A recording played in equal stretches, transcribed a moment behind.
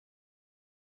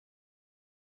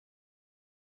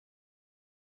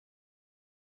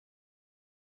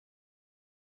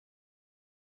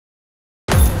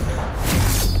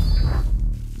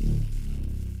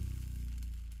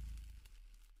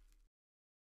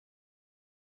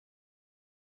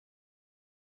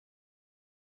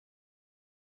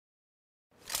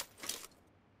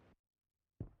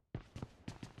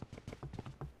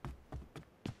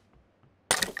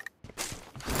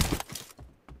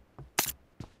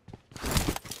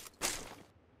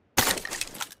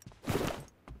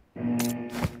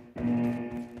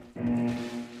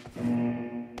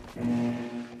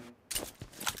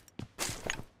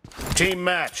Team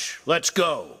match, let's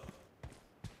go.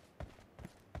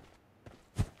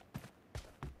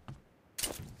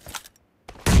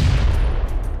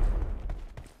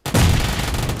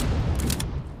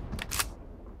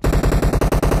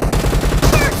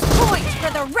 First point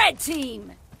for the red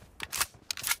team!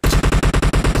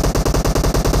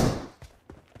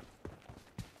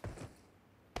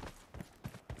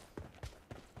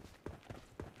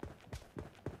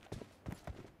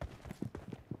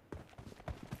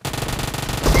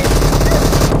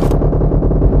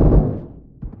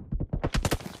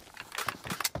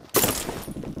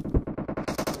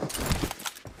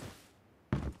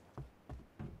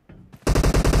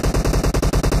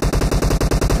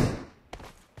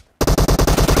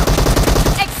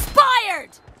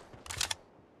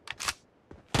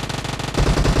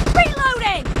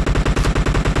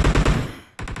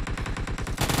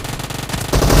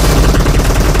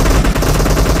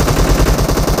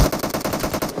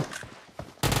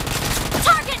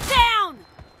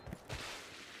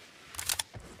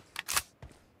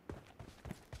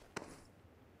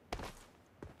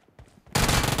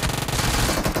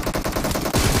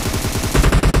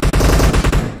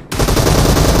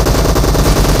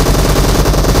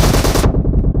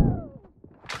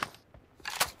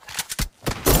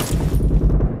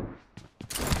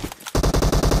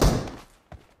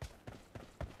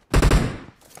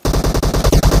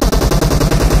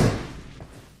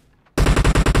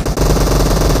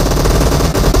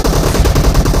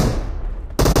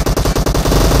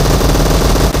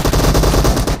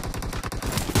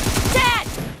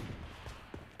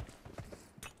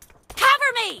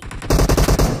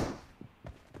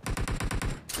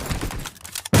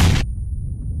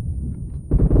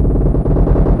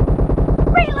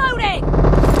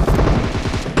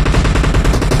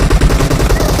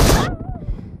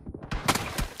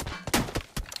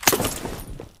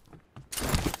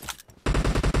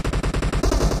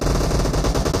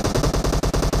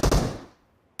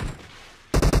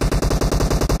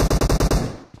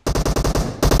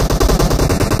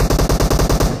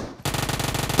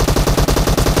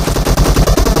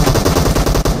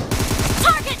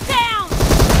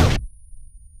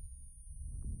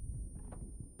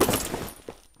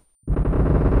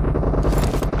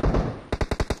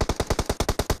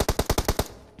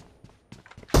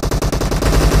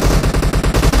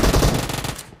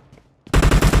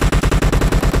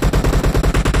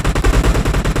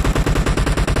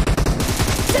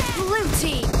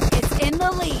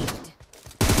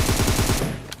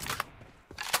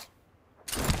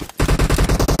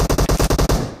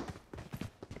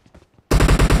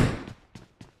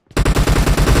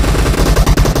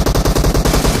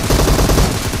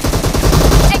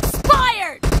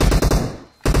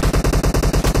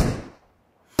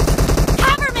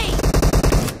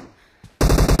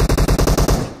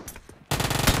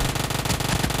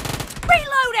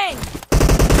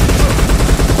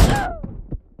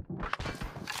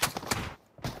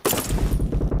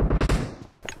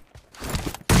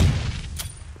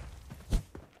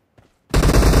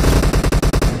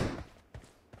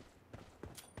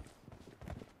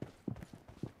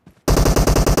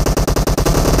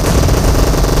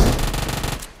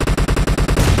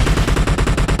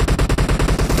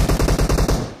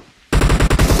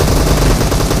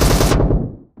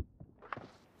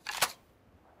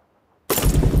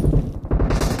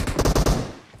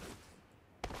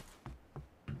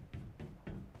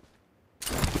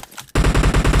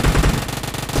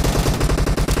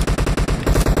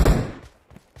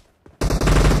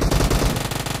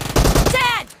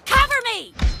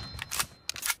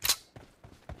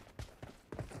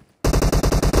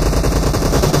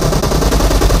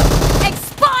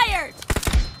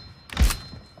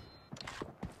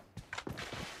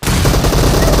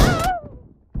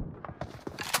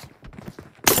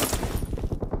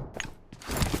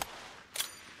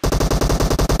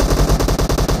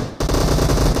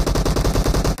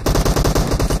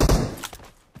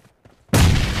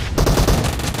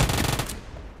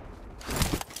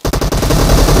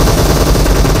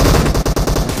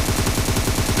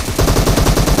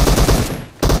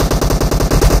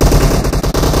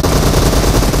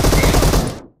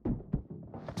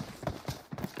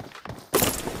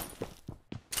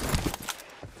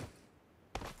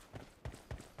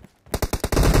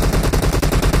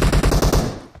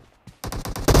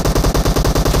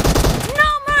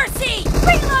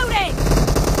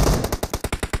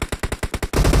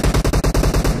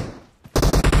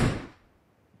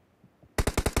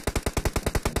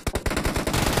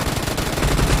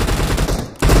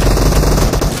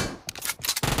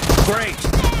 Great!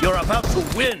 You're about to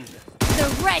win!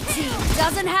 The red team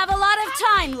doesn't have a lot of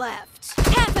time left.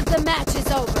 Half of the match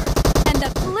is over. The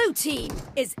blue team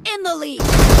is in the lead.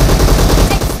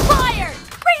 Expired!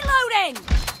 Reloading!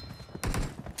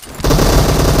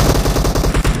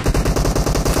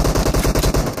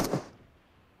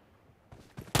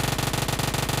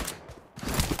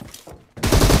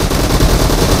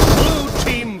 Blue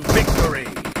team victory!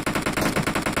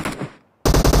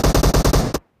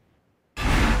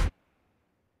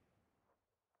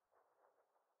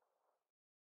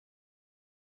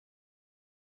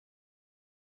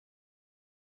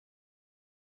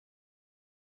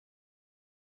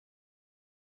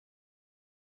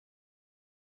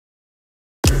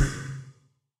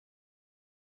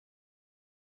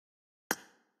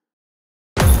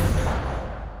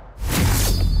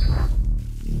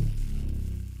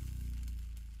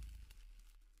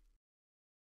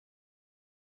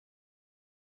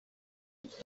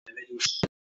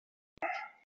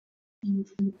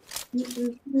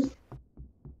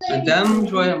 قدام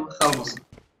شوية مخلص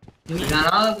كان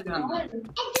هذا كان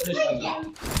ليش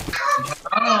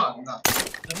هذا؟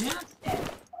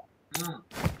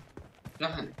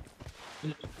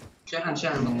 لا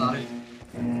شحن بطارية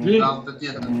لا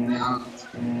بديت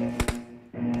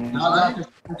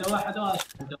انت واحد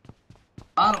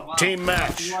Team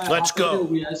match, let's go.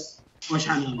 وش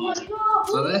حنا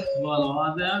صدق؟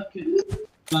 والله هذا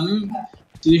كان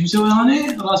ايش مسوي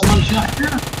هنا راس مال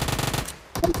شاحنه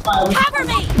Cover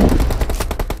me!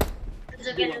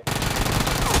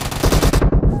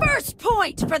 First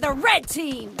point for the red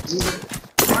team!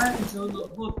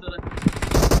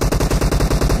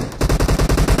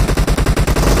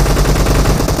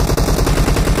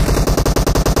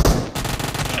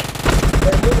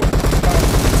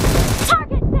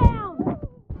 Target down!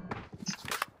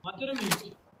 ما ترمي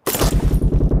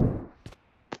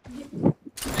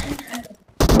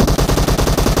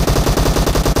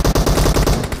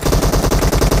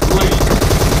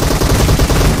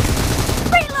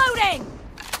Reloading!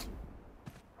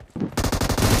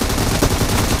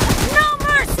 No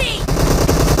mercy!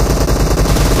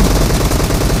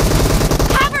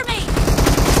 Cover me!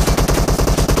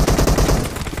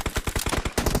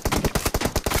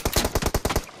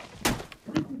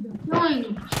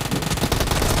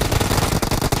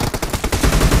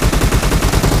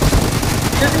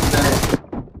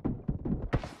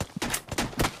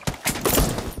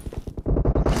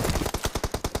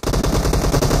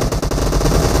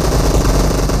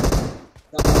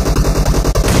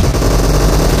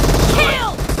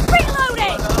 Kill!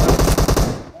 Reloading!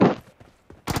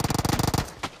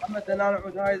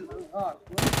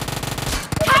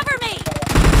 Cover me!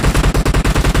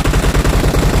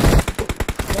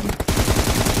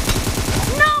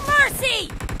 No mercy!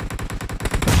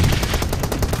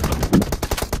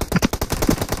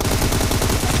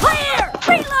 Clear!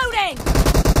 Reloading!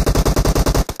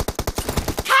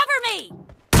 Cover me!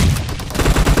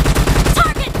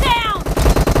 Target down!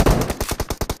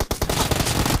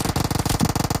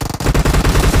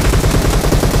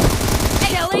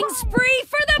 Killing spree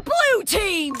for the blue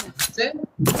team!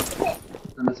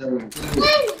 أنا أسوي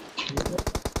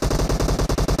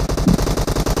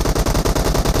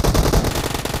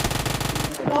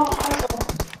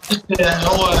يعني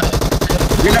هو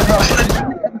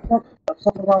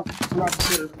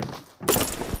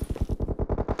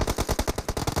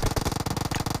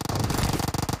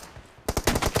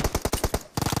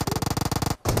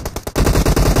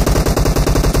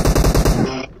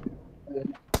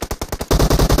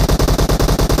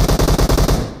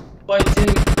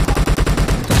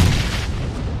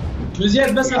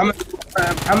زياد بس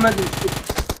محمد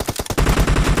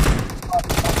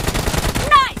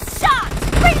Nice shot!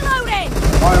 Reloading!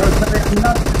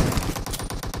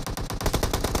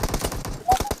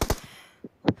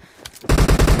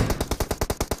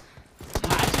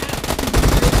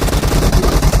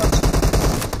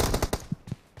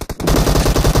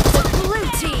 The blue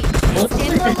team is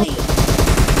in the lead.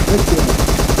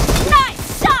 Nice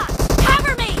shot!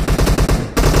 Cover me!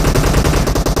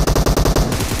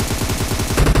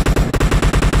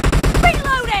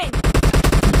 Reloading!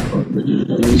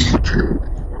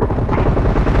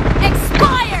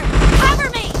 Expired! Cover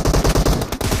me!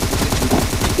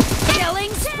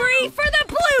 Killing spree for the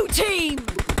blue team!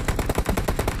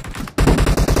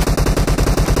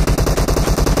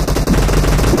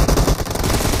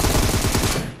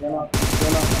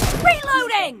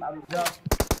 Reloading!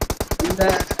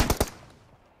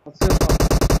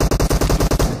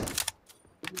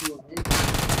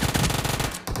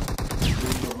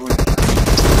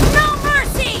 No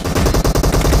mercy!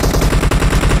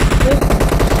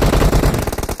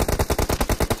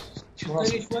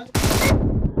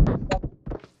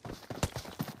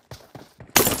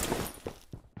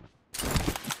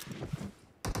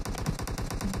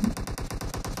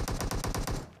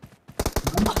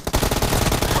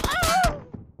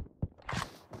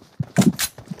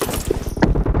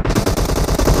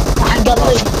 Cover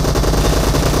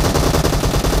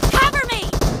me!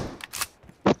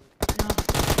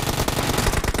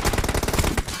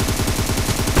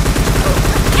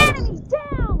 Enemy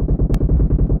down!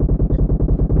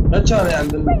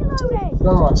 Reloading!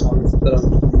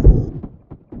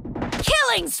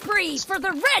 Killing spree for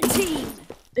the red team!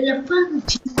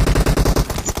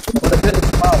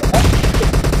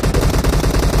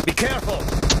 Be careful!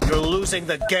 You're losing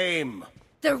the game!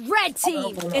 The red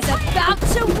team is about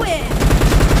to win!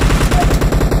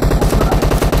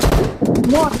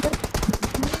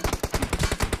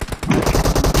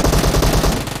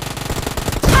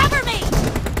 Cover me!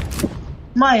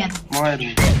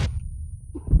 Reloading!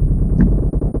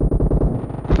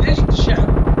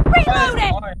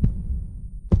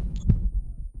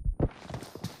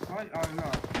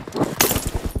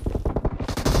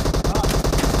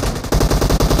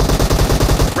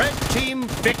 Red team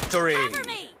victory! Cover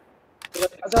me!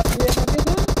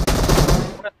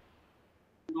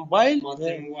 موبايل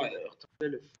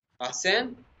مختلف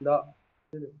احسن لا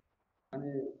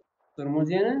يعني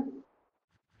ترمزينه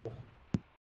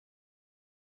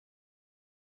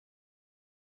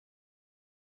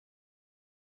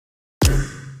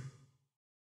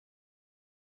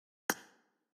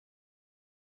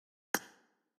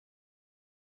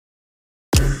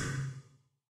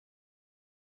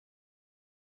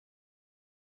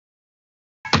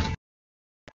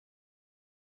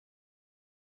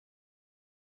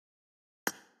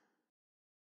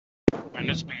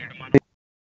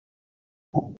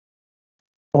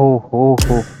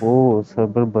हो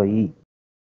server भाई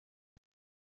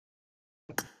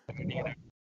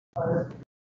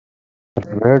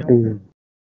ready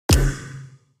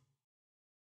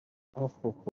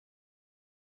ओहो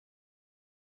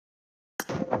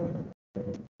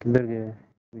किधर गए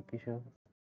विकी शाह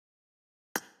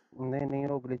नहीं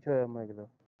वो glitch होया मैं किधर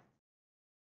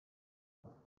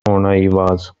होना ही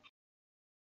आवाज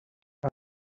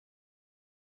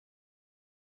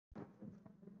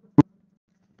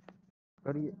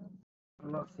करिए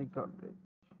लासी कर दे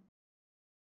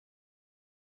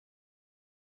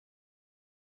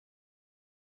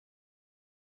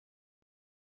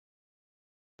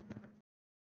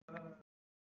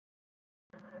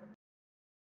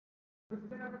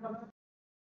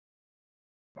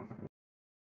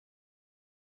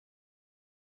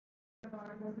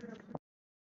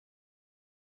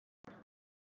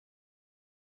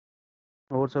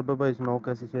और सब भाई सुनाओ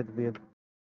कैसी सेहत भी है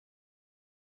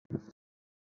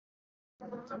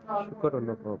शुक्र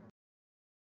अल्लाह का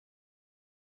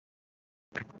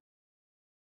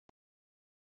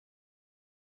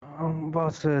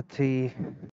बस थी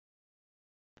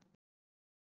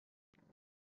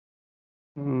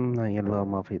नहीं अल्लाह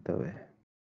माफी तवे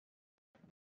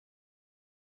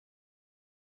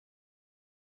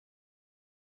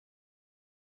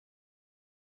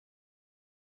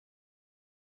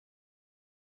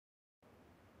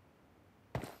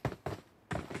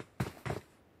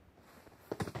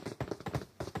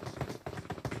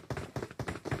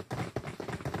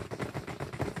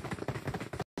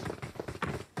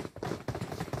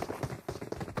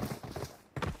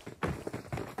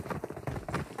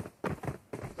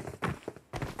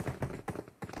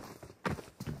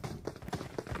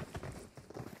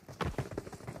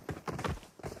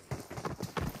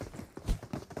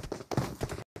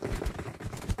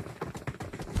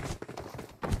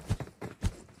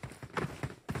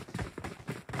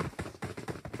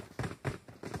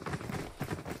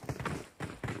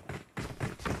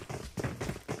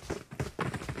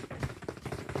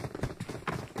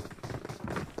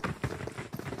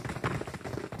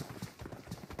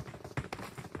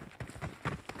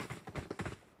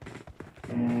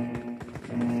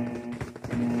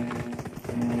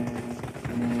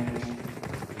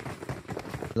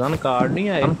रमजान कार्ड नहीं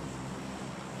आए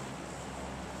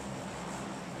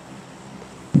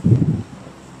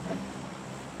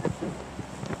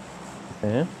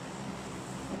हैं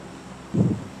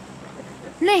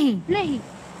नहीं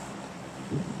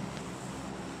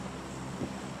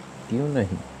क्यों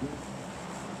नहीं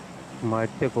माइक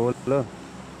ते खोल लो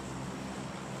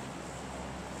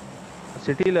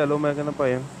सिटी ले लो मैं कहना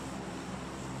पाया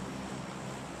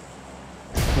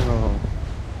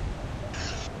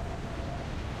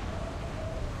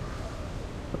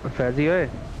फैजी है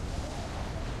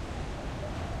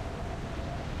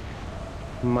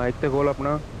माइक ते खोल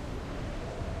अपना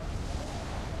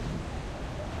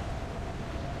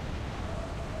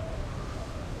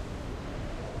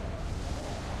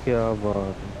क्या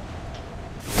बात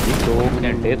ये 2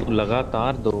 घंटे तो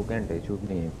लगातार 2 घंटे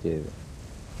छूटने चाहिए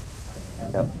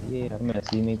ये यार मैं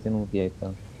ऐसे ही नहीं तेनू किया इतना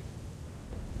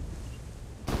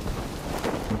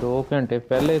 2 घंटे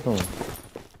पहले तो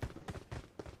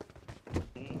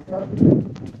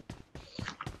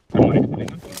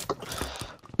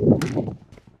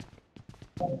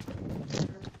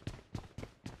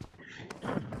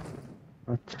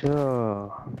अच्छा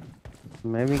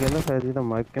मैं भी कहना फैजी तो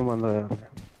माइक क्यों बंद होया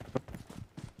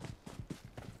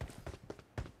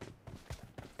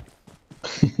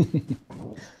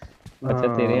अच्छा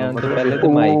तेरे आने तो पहले तो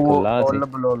माइक खुला सी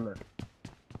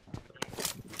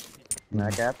मैं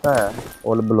कहता है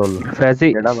ओल बलोल फैजी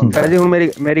केड़ा बंदा फैजी हुन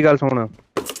मेरी गल सुन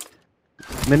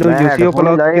मैनू मैं यूसीओ हेडफोन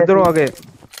भला लाए किधरों आ सी गए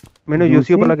मैनू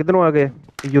यूसीओ भला किधरों आ गए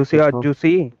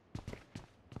यूसी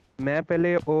मैं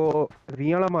पहले वो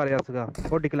 20 वाला मारिया सीगा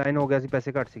वो डिक्लाइन हो गया सी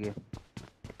पैसे घट सीगे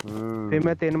फिर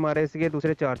मैं 3 मारे सीगे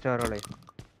दूसरे 4-4 वाले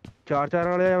 4-4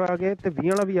 वाले आ गए ते 20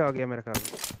 वाला भी आ गया मेरे ख्याल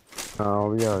हां वो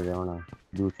भी आ गया होना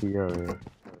जूसी आ गया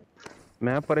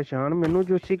मैं परेशान मैनू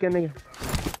जूसी कहने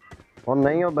और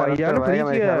नहीं वो बैलेंस यार फ्री करवाएगा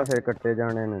मेरे की ख्याल है में फिर कट्टे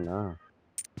जाने ने ना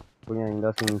कोई आइंदा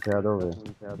सीन शायद होवे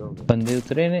बंदे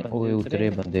उतरे ने ओए उतरे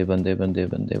बंदे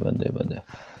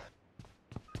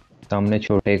सामने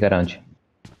छोटे घरां च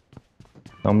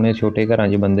सामने छोटे घरां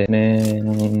च बंदे ने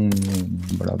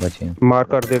बड़ा बचे मार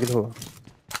कर दे तो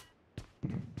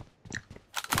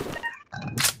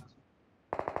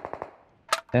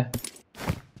है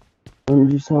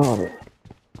जी साहब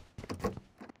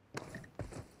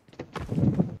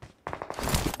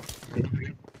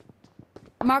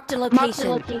Marked a location.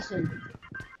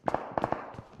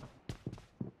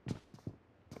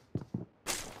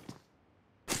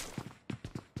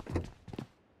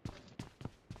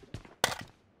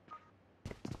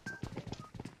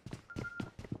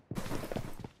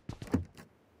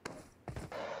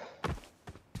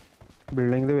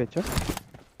 बिल्डिंग ਦੇ ਵਿੱਚ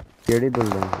ਕਿਹੜੀ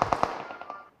building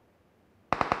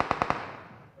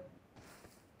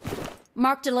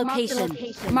Marked a location.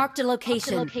 Marked a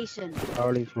location.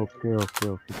 ਆਲੀ ओके ओके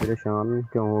ओके तेरे शाम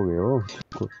क्यों हो गए हो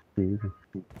कुछ ठीक है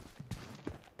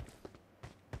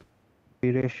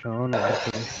परेशान है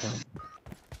परेशान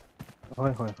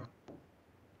हाय हाय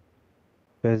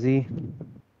Faizi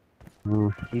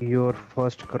your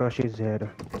first crush is here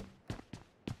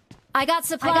I got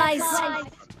supplies.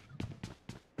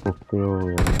 Okay हो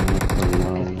गया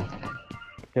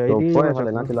तो कोई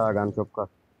हाले ना चला गान चुप कर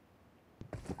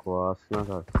बकवास ना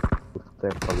कर कुत्ते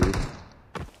पगली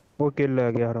वो किल ले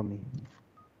गया हरामी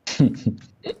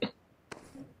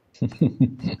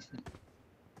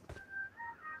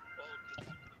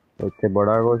ਇੱਥੇ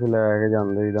ਬੜਾ ਕੁਝ ਲੈ ਕੇ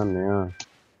ਜਾਂਦੇ ਹੀ ਦੰਨੇ ਆ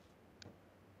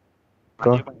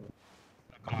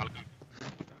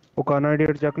ਉਹ ਕਾਨਾ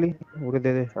ਐਡਿਟ ਚੱਕ ਲਈ ਉਹ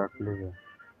ਦੇ ਦੇ ਚੱਕ ਲਈ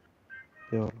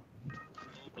ਚਲੋ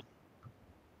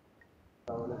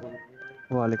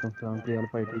वालेकुम सलाम की हाल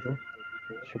भाई ठीक हो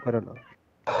शुक्र अल्लाह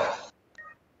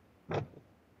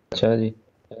अच्छा जी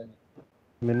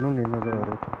मैनू नहीं नजर आ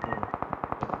रहा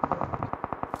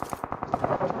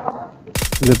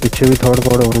ये पीछे भी थोड़ा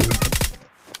थोड़ा हो रही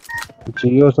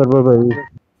जियो सर्वर भाई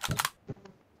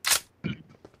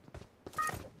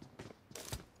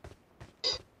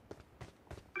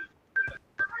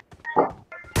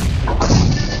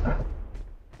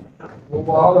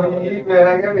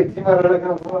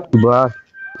बस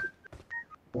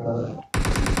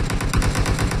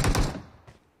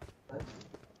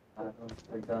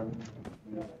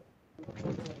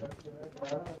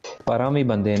परा भी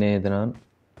बंदे ने इधर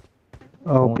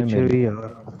आओ पीछे भी यार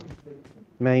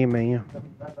मैं ही हां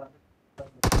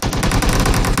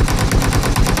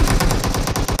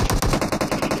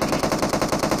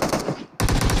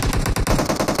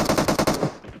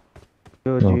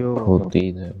जियो होती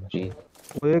है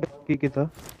ओए की किता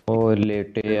ओ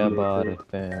लेटे आ बाहर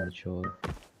पैर छोड़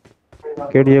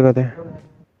केड़ी जगह ते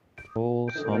ओ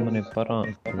सामने परा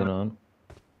इधर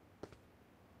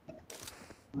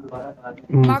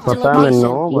पता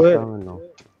मैनू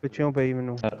पिछों पई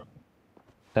मैनू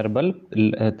सरबल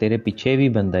तेरे पीछे भी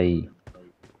बंदा ही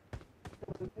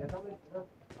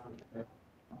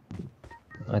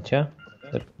अच्छा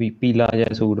सर पीला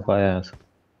जैसा सूट पाया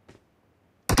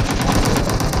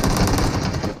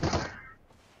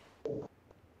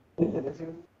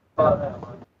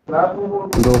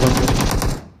दो बंदे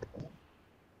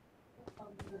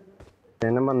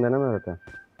 3 बंदे ना मेरे ते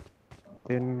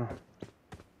 3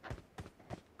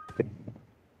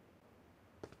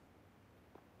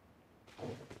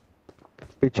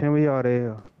 पीछे भी आ रहे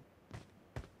हैं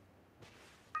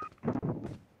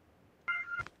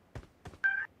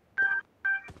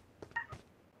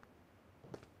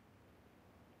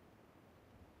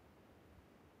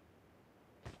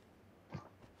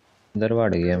अंदर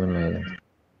वड़ गया मैंने लगता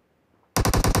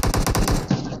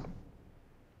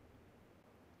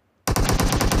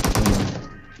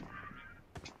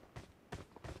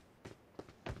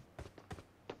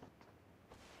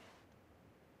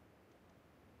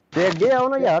ते अगे आओ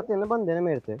ना यार, 3 बंदे ने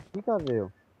मेरे से की कर रहे हो?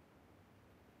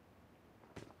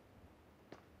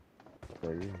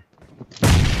 सही है।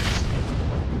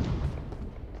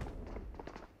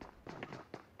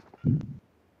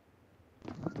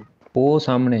 वो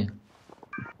सामने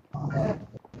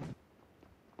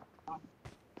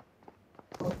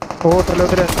ओ चलो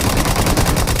उधर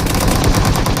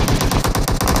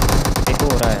एक हो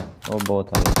रहा है, वो बहुत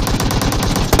आगे,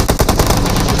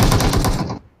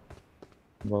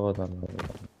 बहुत आगे।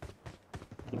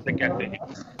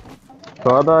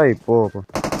 कादा ही पोप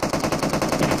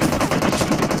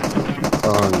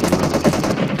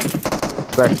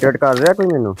एक्सपेक्टेड कर रहा कोई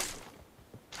मैनू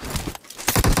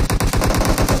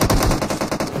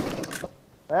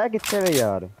है कितने वे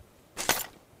यार?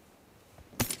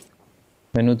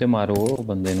 मैनू ते मारो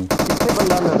बंदे नू। कितने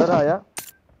बंदा नजर आया?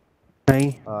 नहीं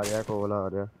आ रहा कोल आ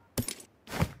रहा।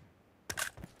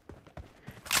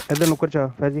 इधर नुकर चा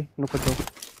फैजी नुकर चो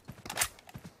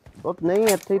ਉਹ ਨਹੀਂ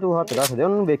ਇੱਥੇ ਹੀ ਤੂੰ ਹੱਥ ਰੱਖ ਦੇ,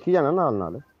 ਉਹਨੂੰ ਵੇਖੀ ਜਾਣਾ ਨਾਲ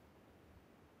ਨਾਲ।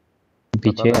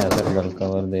 पीछे है सरबल,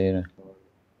 कवर दे रहा।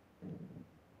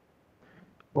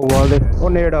 ਉਹ ਵਾਲ ਦੇ ਉਹ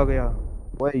ਨੇੜ ਆ ਗਿਆ।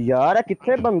 ਓਏ ਯਾਰ ਇਹ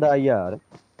ਕਿੱਥੇ ਬੰਦਾ ਯਾਰ?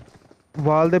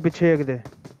 ਵਾਲ ਦੇ ਪਿੱਛੇ ਇੱਕ ਦੇ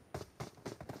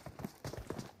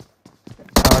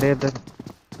ਆ ਰਿਹਾ ਇੱਧਰ।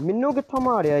 ਮੈਨੂੰ ਕਿੱਥੋਂ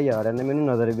ਮਾਰਿਆ ਯਾਰ ਇਹਨੇ? ਮੈਨੂੰ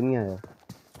ਨਜ਼ਰ ਵੀ ਨਹੀਂ ਆਇਆ।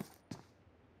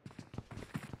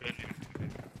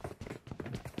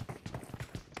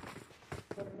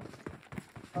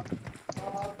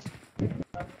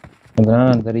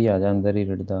 अंदर ही आ जा, अंदर ही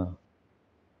रिड़दा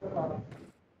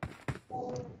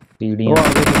सीढ़ियां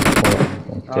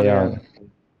नीचे आ गया।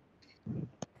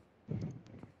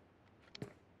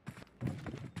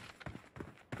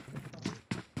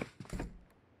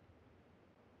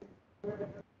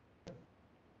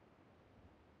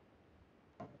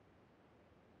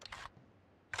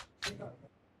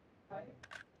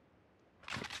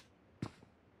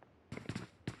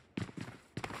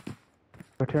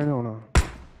 बैठे नहीं होना।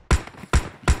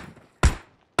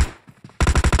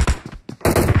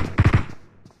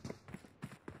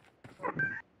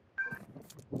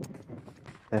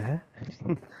 है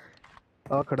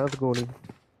आ खड़ा स गोली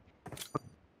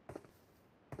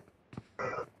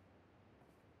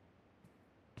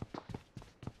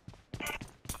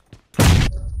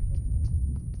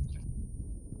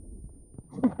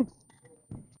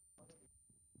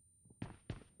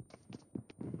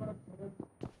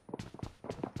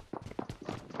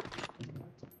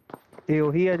ये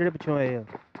ਉਹੀ ਆ ਜਿਹੜੇ ਪਿੱਛੋਂ ਆਏ ਆ।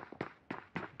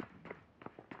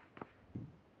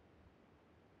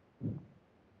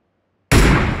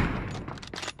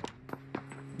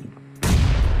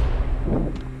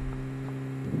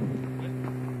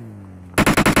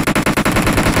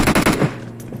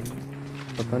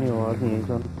 पता नहीं आवाज नहीं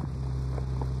है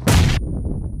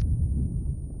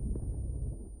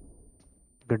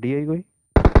गड्डी आई कोई।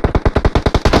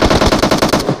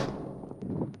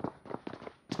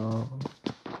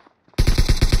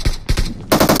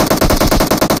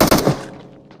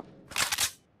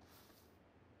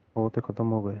 वो तो खत्म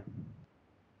हो गए।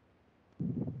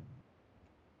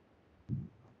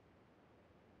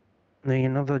 नहीं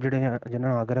इन्हों तो जिन्हें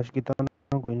आगे रश किया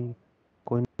कोई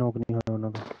नोक नहीं होया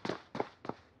उन्होंने।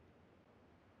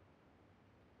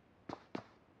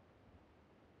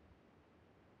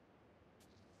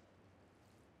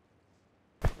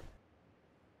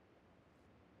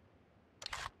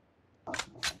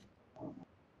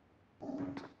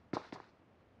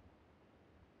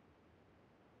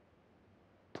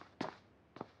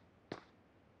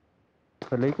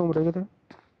 थले ही घूम रहे थे।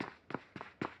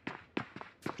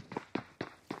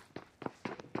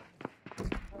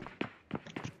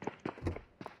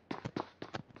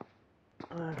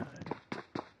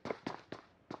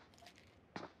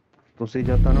 तुसी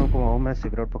जाता ना घुमाओ, मैं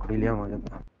सिगरेट पकड़ी लिया वहां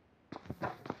जाता।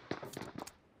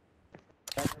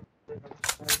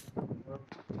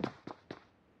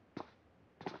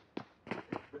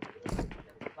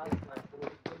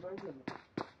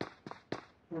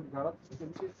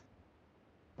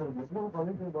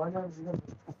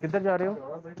 किधर जा रहे हो?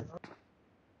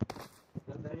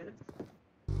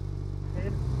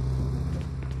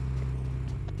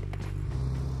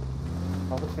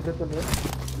 किधर चल रहे हो?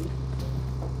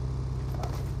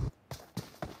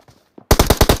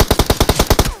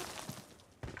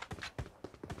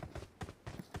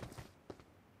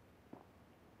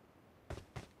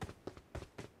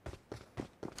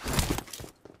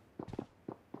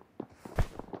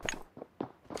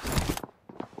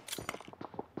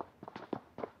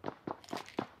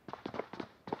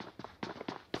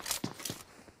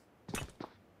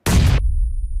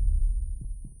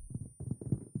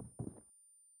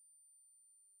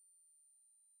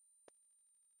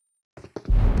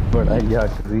 बड़ा यार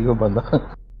वो बंदा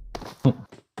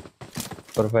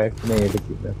परफेक्ट ने हिट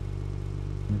किया।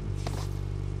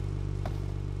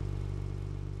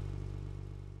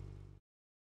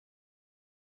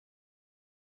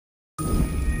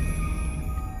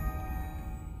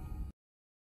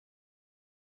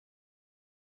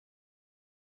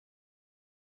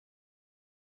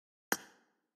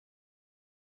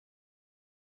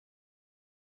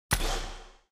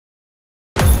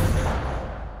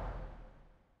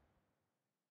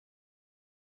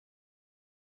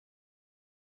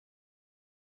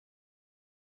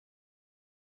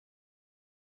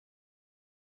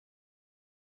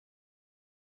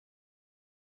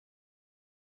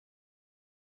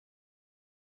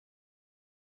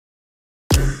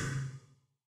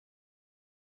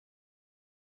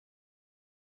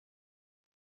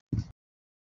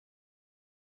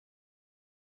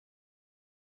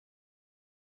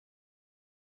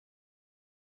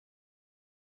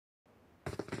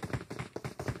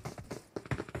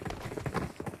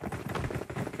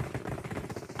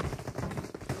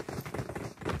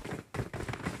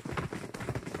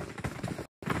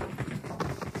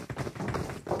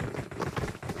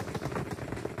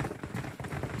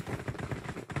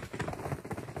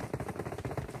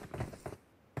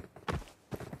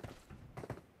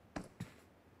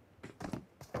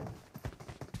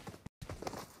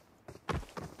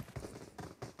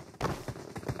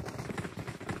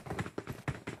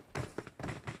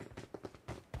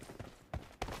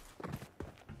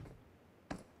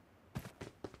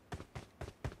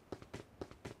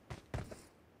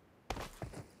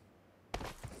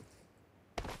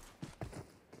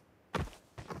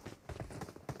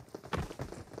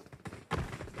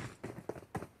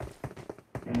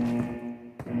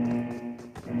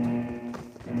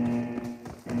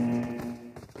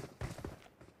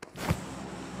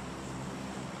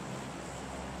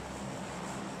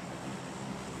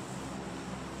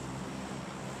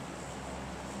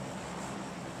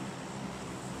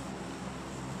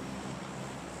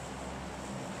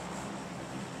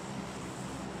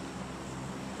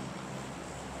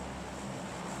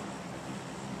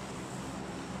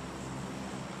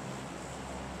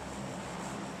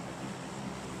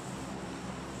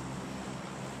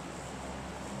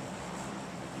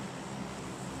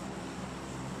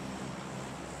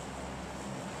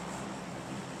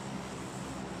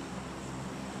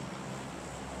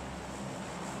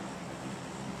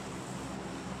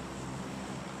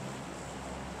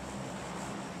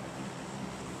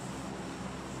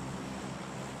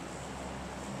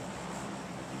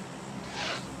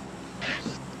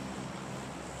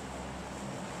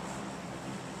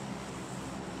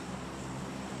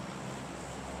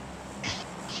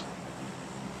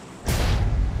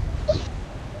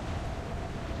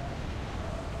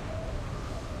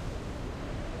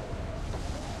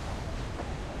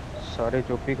 सारे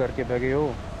चुप ही करके बह गए हो।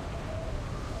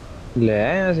 ले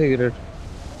आया सिगरेट।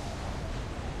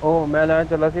 ਉਹ ਮੈਂ ਲੈਣ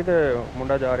ਚੱਲਾ ਸੀ ਤੇ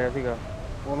ਮੁੰਡਾ ਜਾ ਰਿਹਾ ਸੀਗਾ,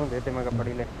 ਉਹਨੂੰ ਦੇ ਤੇ ਮੈਂ ਕਿਹਾ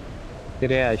ਫੜੀ ਲੈ।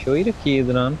 तेरे ऐशो ही रखी है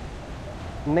दौरान।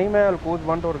 ਨਹੀਂ ਮੈਂ ਅਲਕੋਜ਼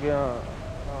ਬੰਦ ਟੁਰ ਗਿਆ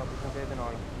ਬਿਜ਼ਨਸ ਦੇ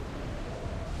ਨਾਲ।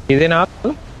 किदे नाल?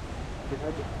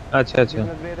 ਬਿਜ਼ਨਸ अच्छा अच्छा।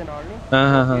 ਵੇ ਦੇ ਨਾਲ ਨਹੀਂ। हाँ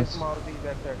हाँ हाँ ਮਾਰੂਤੀ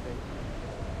ਬੈਕ ਸਾਈਡ ਤੇ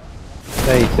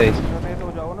सही सही। ਬਿਜ਼ਨਸ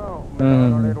ਤੋਂ ਜਾਓ ਨਾ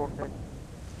ਨਾਲੇ ਰੋਡ ਤੇ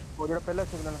ਉਹ ਜਿਹੜਾ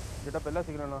ਪਹਿਲਾ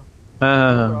ਸਿਗਨਲ ਆ हाँ हाँ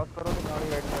हाँ ਕ੍ਰਾਸ ਕਰੋ ਤੇ ਨਾਲ ਹੀ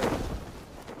ਰਾਈਟ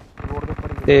ਸਾਈਡ ਰੋਡ ਦੇ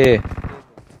ਉੱਪਰ ਹੀ ਤੇ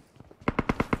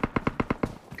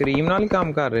ਕਰੀਮ ਨਾਲ ਹੀ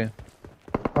ਕੰਮ ਕਰ ਰਹੇ।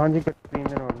 ਹਾਂਜੀ ਕਰੀਮ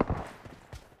ਦੇ ਨਾਲ।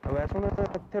 ਵੈਸੇ ਹੁਣ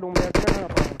ਇੱਥੇ ਰੂਮ ਲੈ ਕੇ ਨਾ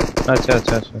ਆਪਾਂ। अच्छा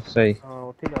अच्छा अच्छा सही। ਹਾਂ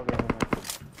ਉੱਥੇ ਜਾ ਕੇ ਆਉਣਾ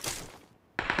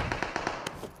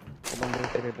ਬੰਦੇ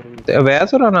ਤੇਰੇ ਇੱਧਰ ਵੀ। ਤੇ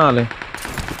ਅਵੈਸ ਹੋਰਾਂ ਨਾਲ ਹੈ।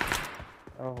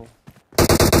 ਆਹੋ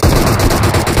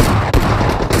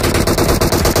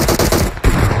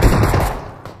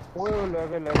ਓਏ ਲੈ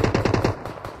ਕੇ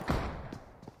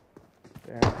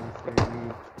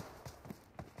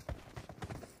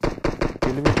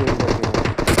ਕਿਲ ਵੀ ਚੋਰੀ ਕਰ ਗਏ।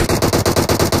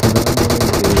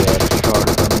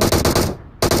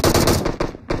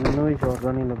 ਮੈਨੂੰ ਵੀ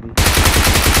ਸ਼ਾਟਗਨ ਨਹੀਂ ਲੱਗੀ।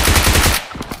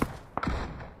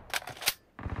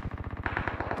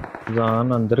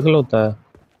 जान अंदर खलोता है।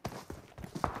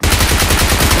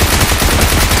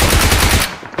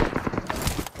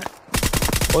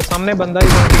 वो सामने बंदा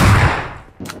ही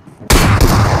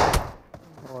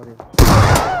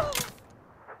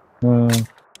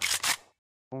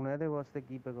ਹੁਣ ਇਹਦੇ ਵਾਸਤੇ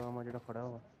ਕੀ ਪੈਗਾਮ ਆ ਜਿਹੜਾ ਖੜਾ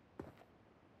ਵਾ।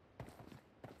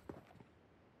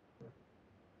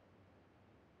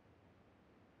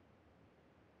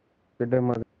 ਕਿੱਡੇ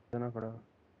ਮਜ਼ੇ ਨਾਲ ਖੜਾ।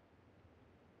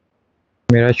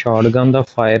 मेरा शॉटगन दा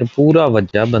फायर पूरा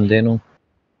वज्जा बंदे नू।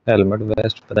 हेलमेट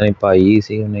वेस्ट पता नहीं पाई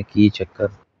सी उन्हें की चक्कर।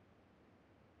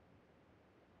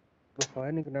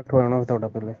 ਫਾਇਰ ਨਹੀਂ ਕਨੈਕਟ ਹੋਣਾ ਤੁਹਾਡਾ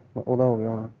ਪਹਿਲੇ ਉਹਦਾ ਹੋ ਗਿਆ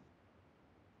ਹੋਣਾ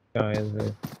शायद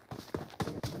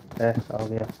आ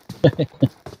गया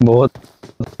बहुत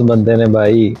बंदे ने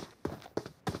भाई।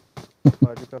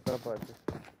 पाजी काका पाजी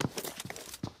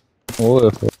ओए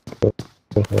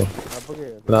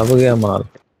रब गया माल।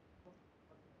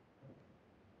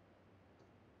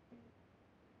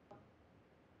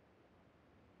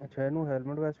 अच्छा इनू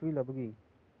हेलमेट वेस्ट भी लभ गई।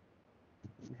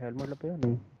 हेलमेट लभया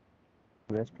नहीं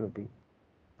वेस्ट लभी।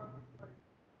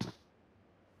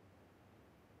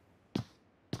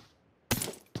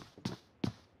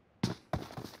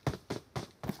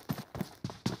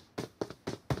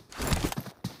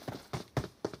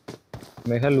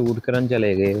 मैं ख्याल लूट करन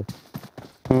चले गए।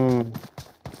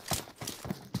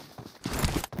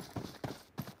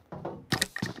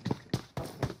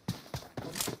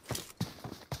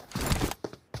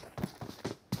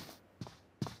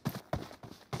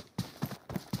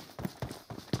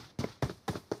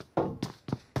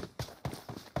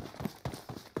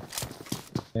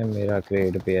 मेरा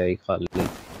क्रेड पे आई खाली।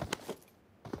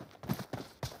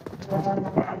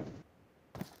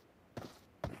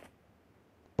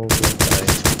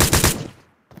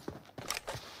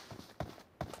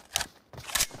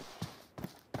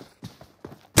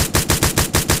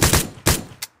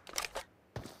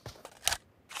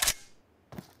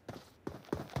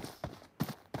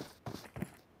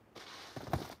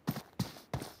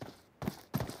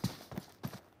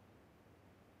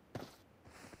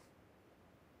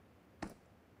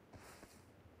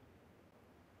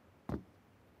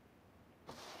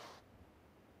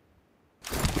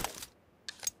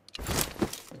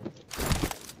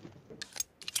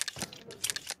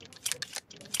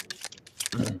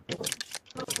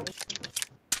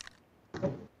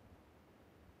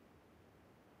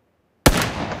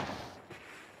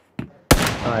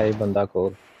 हाँ ये बंदा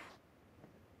खोल।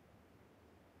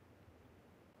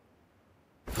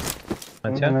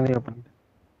 अच्छा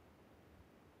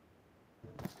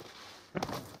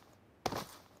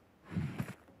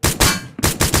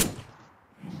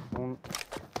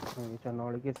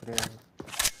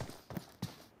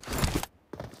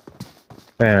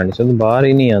भैन चोद बाहर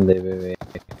ही नहीं आते वे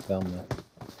काम।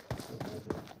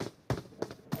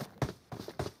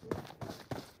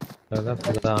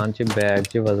 फलान च बैग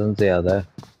च वजन ज्यादा है।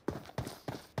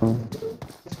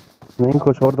 नहीं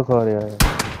कुछ और दिखा रहा है।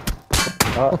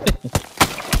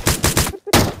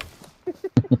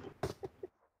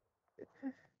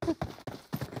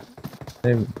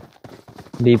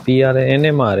 डीपी वाले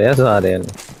इन्हें मारे सारे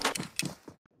ने।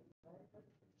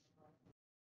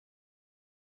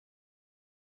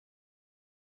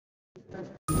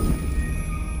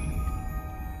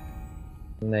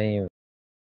 नहीं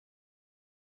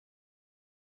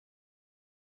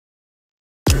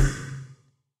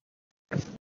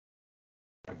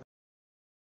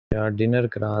यार डिनर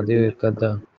करा दियो एक अद्धा।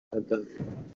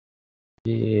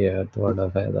 ये है थोड़ा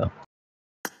फायदा।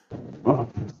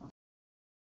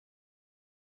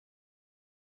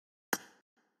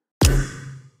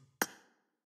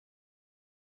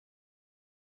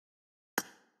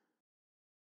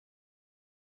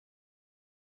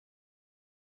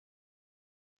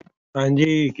 हाँ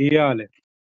जी की हाल है।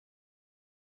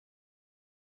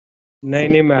 नहीं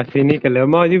नहीं मैसेज नहीं कर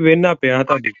मैं जी वेना पिया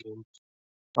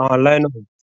ऑनलाइन।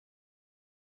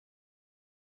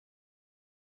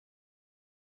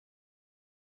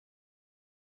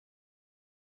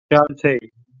 चल सही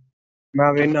मैं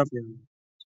वेना पिया।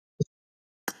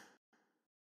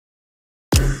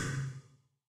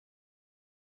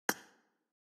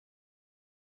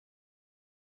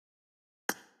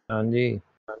 हाँ जी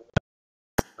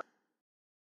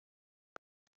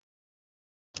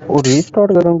वो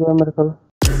रीस्टार्ट करूंगा मेरे ख्याल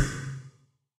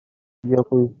या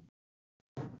कोई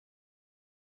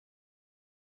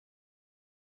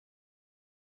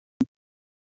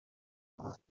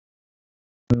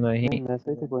नहीं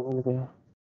मैसेज तो कोई नहीं लिखा।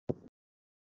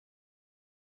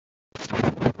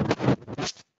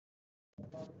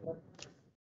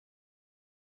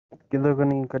 किधर का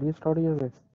नहीं करिए स्टार्ट या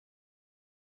फिर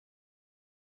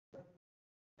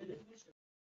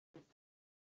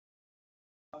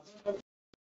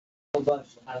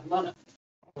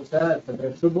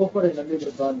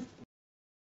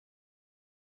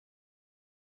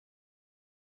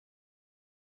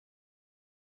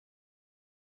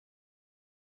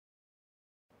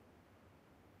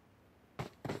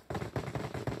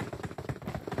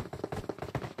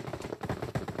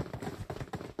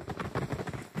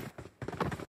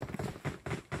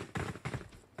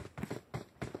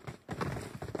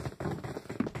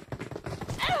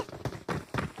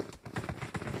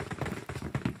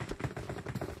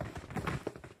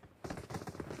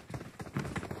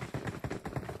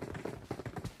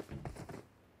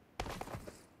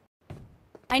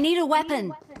I need a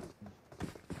weapon.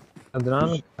 Adnan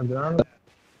Adnan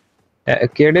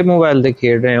केड़े मोबाइल ते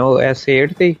खेड रहे हो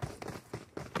S8 ते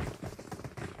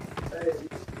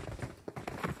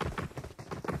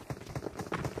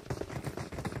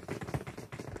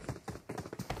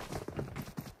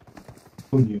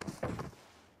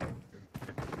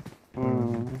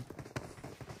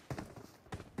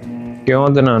क्यों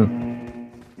अदनान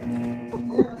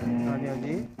हाँ जी हाँ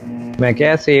जी मैं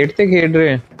क्या S8 ते खेड रहे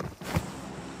हैं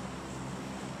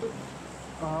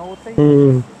हाँ वो तो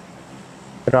ही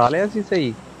करा लिया सी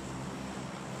सही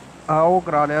हाँ वो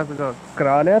करा लिया सीगा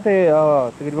करा लिया ते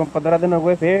तकरीबन 15 दिन हो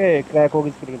गए फिर क्रैक हो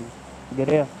गई स्क्रीन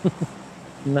गिरे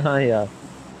ना यार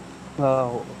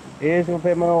हाँ ये सिर्फ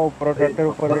फिर मैं वो प्रोटेक्टर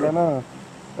ऊपर जेड़ा ना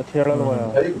अच्छे वाला लवाया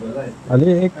अरे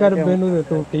एक कर बेनू दे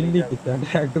तू किल ही किया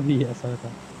डायरेक्ट भी ऐसा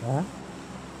था हां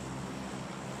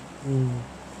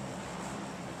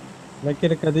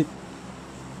लेकिन कदी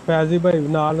फैजी भाई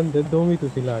नाल हुंदे दोवें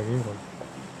तुसी ला गए हो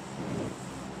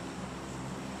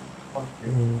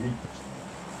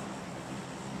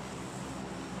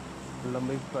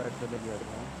लंबी फाइट चले गया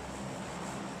था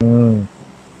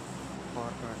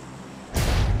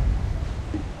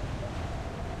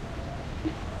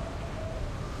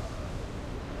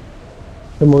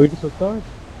तो मोहित सोता है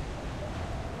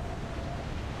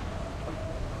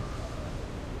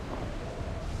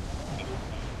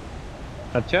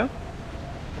अच्छा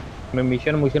मैं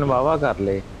मिशन वावा कर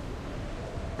ले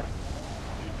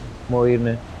मोहिर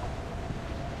ने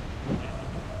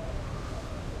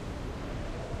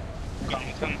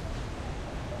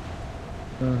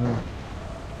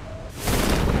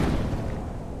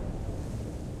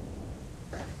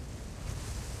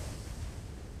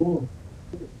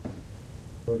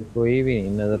कोई भी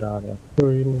नहीं नजर आ रहा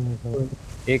कोई नहीं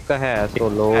एक है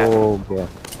सोलो हो गया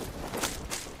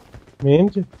मेन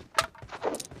च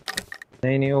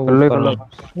नहीं वो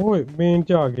ऊपर ओए मेन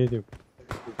च आ गए जो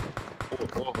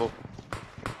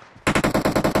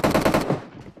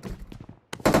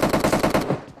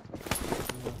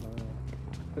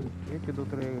एक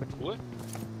दूसरे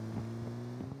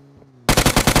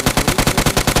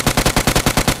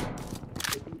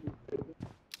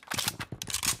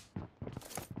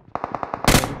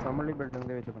सामने बिल्डिंग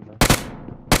ਦੇ ਵਿੱਚ ਬੰਦਾ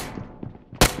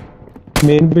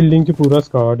मेन बिल्डिंग च पूरा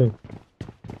स्क्वाड है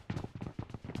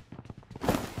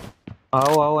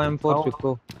आओ M4 चुको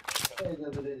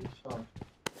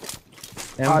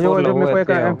आ जाओ मेरे को एक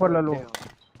M4 ले लो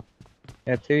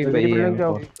ऐसे भी भाई है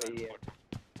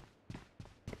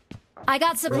I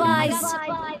got supplies.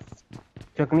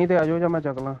 चकनी ते आ जाओ या मैं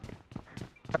चक ला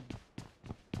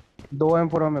 2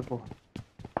 M4 है मेरे को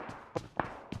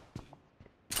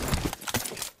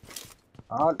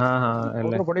हाँ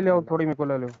तो बड़ी ले आओ थोड़ी मेरे को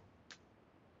ले लो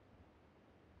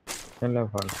ले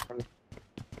फड़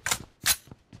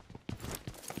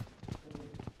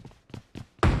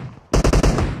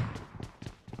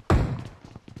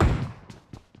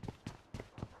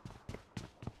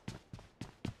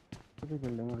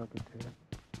बिल्डिंग वाला कितने है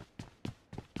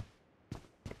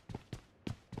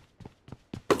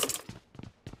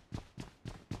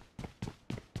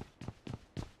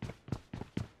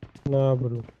ना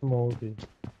ब्रो मौत है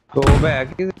तो है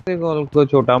किसी को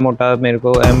छोटा मोटा मेरे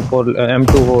को M4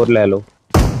 M24 ले लो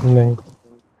नहीं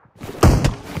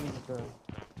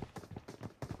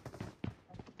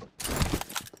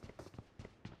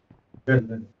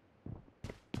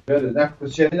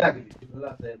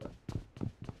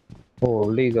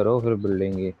होल्ड ही करो फिर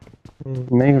बिल्डिंग की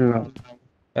नहीं हिलना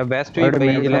या बेस्ट ही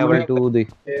भाई level 2 the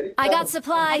I got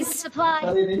supplies.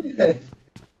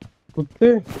 कुत्ते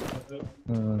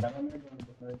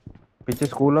पीछे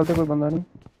स्कूल वाले कोई बंदा नहीं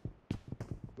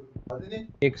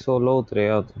एक सोलो उतरे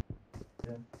होते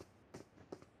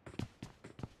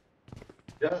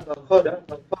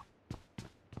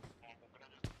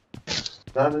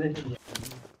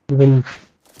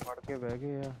पढ़ के बह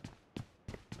गए यार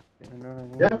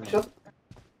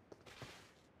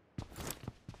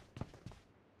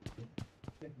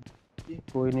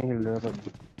कोई नहीं हिल रहा था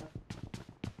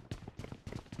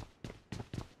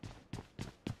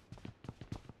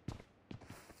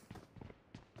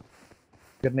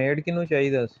ग्रेनेड किनू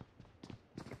चाहिए दस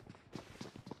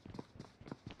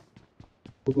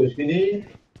कुछ भी नहीं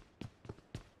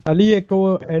अली एक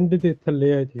वो एंड ते थल्ले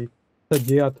है जी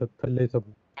सज्जे हथ थल्ले सब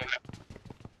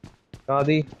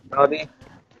दादी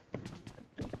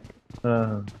हां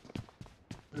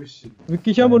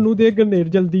विकिशा मनु दे ग्रेनेड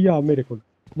जल्दी आ मेरे को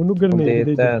मनु ग्रेनेड दे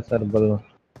देता है सरबल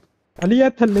अली ये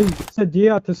थल्ले सज्जे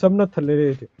हथ सब ना थल्ले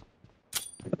रहे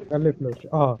पहले फ्लश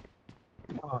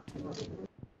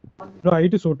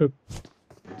राइट शॉट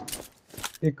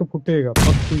एक फुटेगा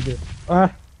पक्की से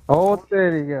ओ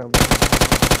तेरी क्या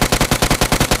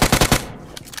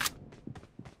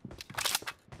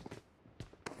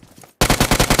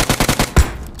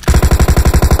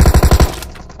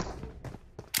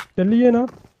चलिए ना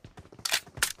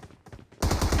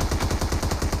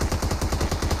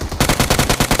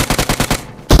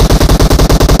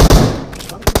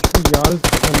यार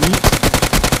अली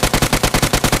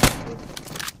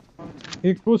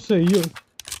एक को सही हो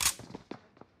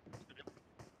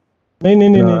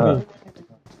नहीं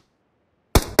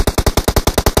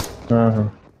हाँ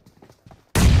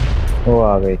वो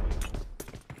आ गई।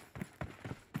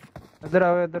 इधर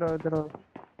आओ इधर आओ इधर आओ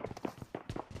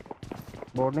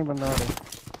बोर्ड नहीं बंदा आ रहा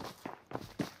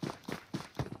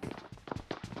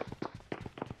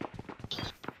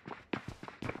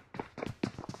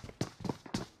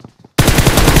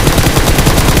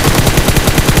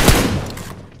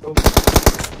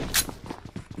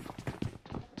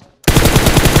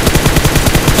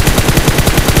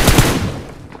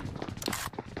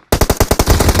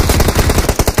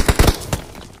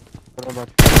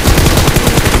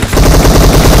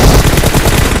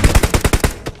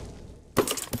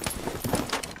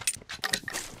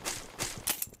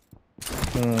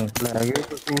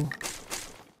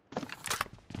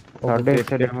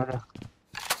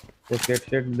किट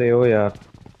शिट दो यार।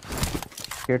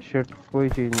 किट शिट कोई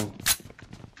चीज नहीं।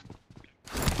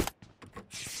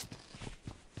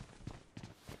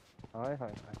 हाय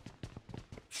हाय हाय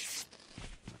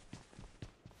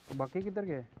तो बाकी किधर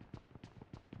गए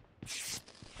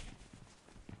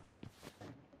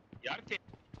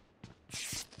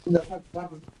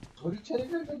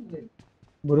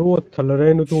ਬਰੋ ਉਹ ਥੱਲੇ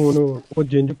ਰਹੇ ਨੂੰ ਤੂੰ ਉਹਨੂੰ ਉਹ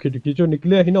ਜਿੰਜ ਖਿੜਕੀ ਚੋਂ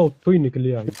ਨਿਕਲਿਆ ਸੀ ਨਾ ਉੱਥੋਂ ਹੀ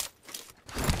ਨਿਕਲਿਆ ਸੀ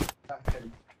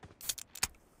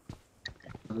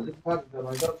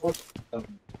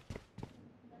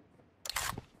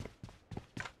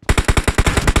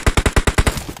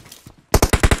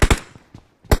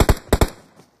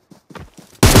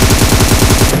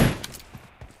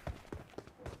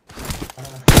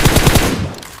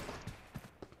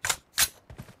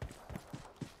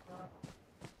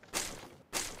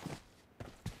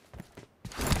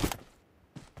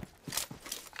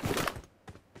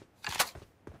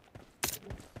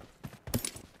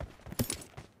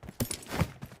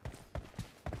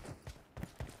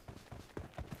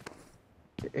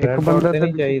एक बंदा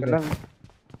नहीं चाहिए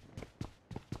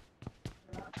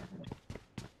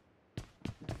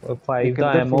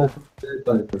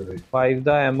 5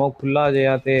 ਦਾ ਐਮੋ ਖੁੱਲਾ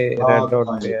ਜਿਆ ਤੇ ਰੈੱਡ ਡਾਟ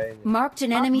पे ਆਏ Marked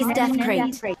an enemy's death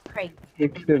crate.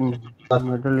 एक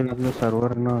मिडिल एरिया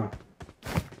सर्वर ना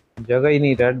जगह ही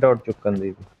नहीं रेड डॉट चुकन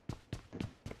दी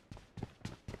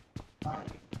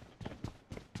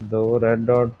दो रेड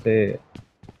डॉट ते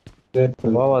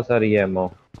वाह सारी एमो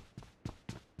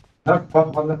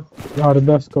यार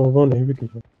 10 को वो नहीं भी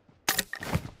किया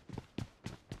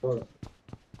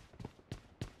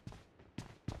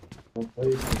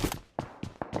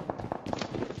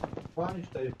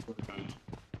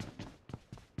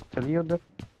चलिए उधर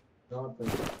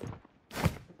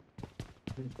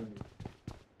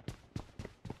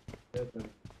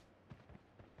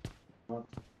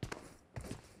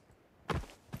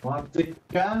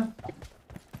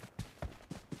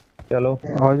चलो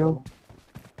आ जाओ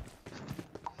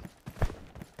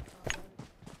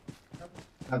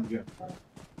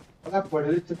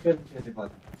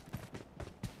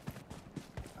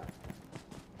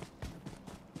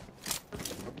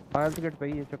फायर टिकट पे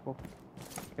ही है चक्को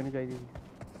कहनी चाहिए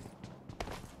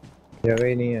जगह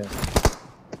ही नहीं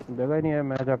है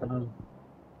मैं जाकर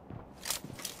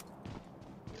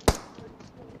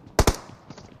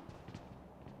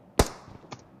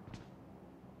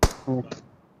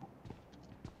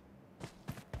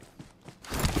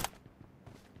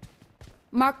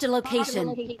Marked a location.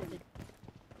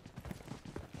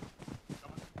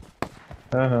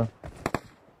 हाँ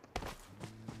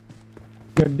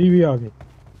गड्डी भी आ गई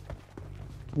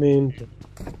मेन पे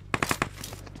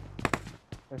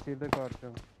सीधे कार से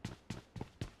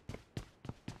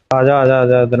आजा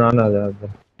दनान आजा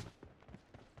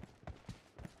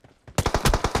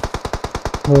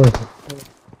ओ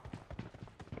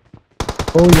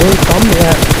ये कम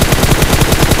है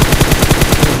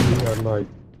यार नाइस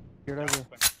केड़ा गया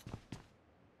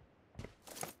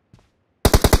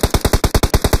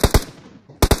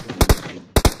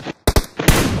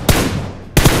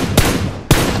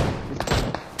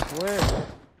ओए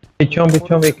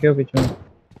पिछों देखियो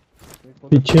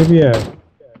पीछे भी है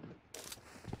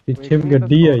पीछे भी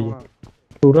गड्डी है ये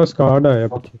पूरा स्क्वाड आया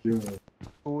पीछे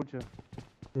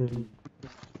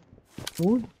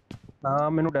फूड हां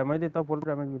मैंने डैमेज देता फुल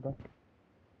डैमेज देता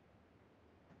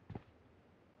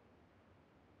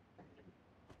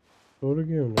छोड़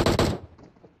गया उन्हें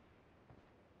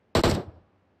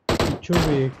पीछे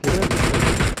भी एक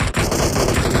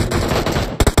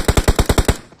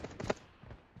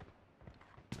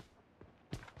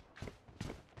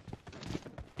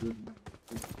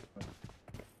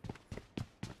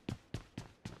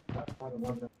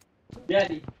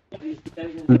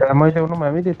डैमेज ਉਹਨੂੰ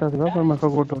ਮੈਂ ਵੀ ਦਿੱਤਾ ਸੀਗਾ ਪਰ ਮੈਂ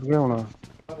ਕਿਹਾ ਕੋਈ ਟੁਰ ਗਿਆ ਹੋਣਾ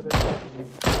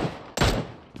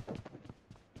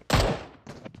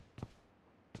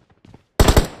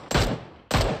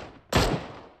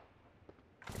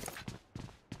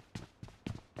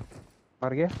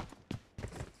मर गया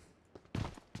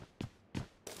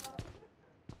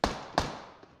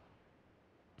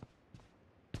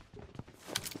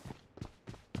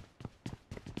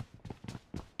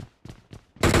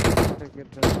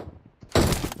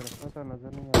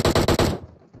नजर नहीं आ रहा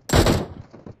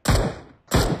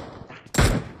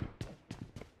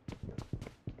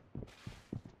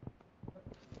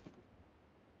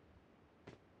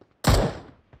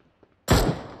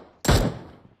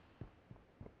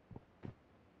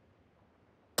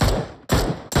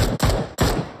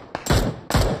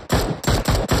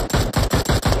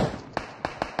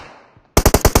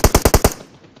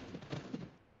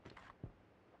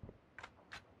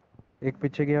एक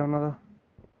पीछे गया ਉਹਨਾਂ ਦਾ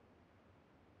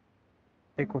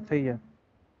एक ਉੱਥੇ ਹੀ ਹੈ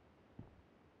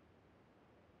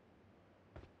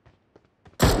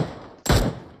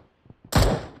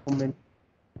ਉਹ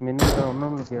ਮੈਨੂੰ ਤਾਂ ਉਹਨਾਂ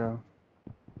ਨੂੰ ਲੱਗਿਆ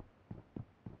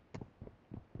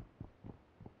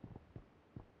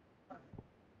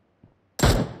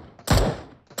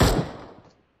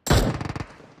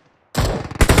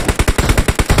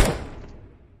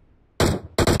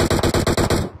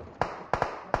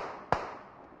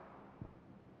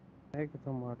ਇਹ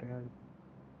ਕਿੱਥੋਂ ਮਾਰ ਰਿਹਾ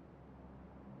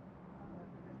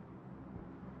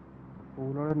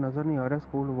ਸਕੂਲ ਵਾਲਾ ਨਜ਼ਰ ਨਹੀਂ ਆ ਰਿਹਾ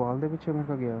ਸਕੂਲ ਵਾਲ ਦੇ ਪਿੱਛੇ ਮੈਂ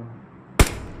ਕਾ ਗਿਆ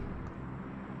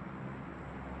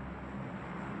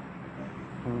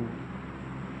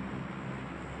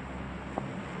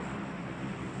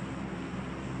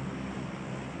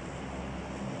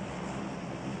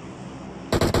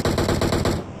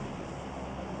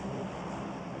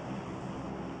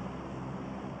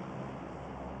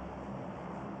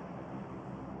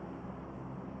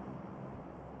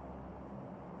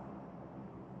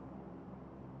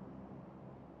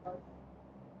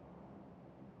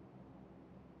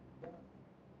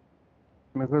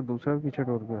मैं को दूसरा भी पीछे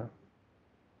टूट गया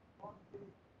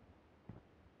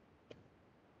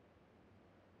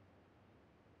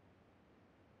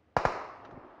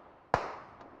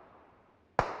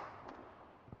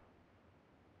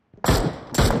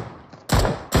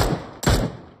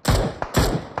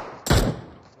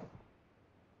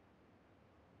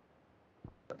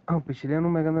पिछले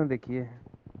मैं कहना देखिए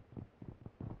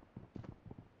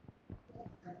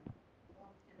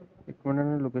एक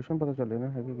मिनट लोकेशन पता चले ना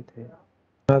है कि किथे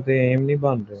ते एम नहीं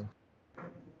बन रहे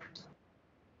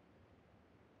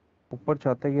ऊपर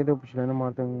छत है तो पिछले ने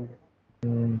मारते हुए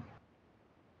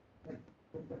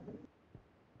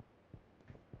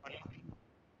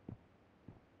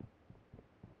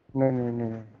नहीं नहीं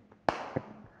नहीं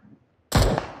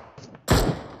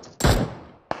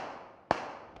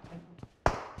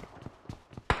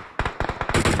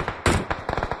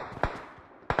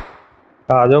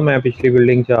आ जाओ मैं पिछली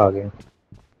बिल्डिंग से आ गया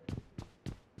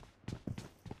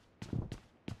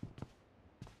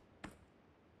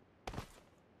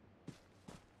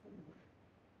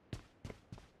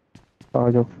आ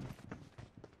जाओ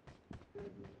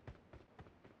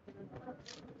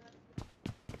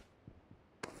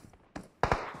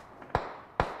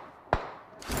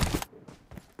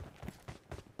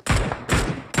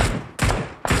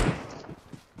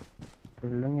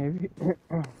बिल्डिंग है भी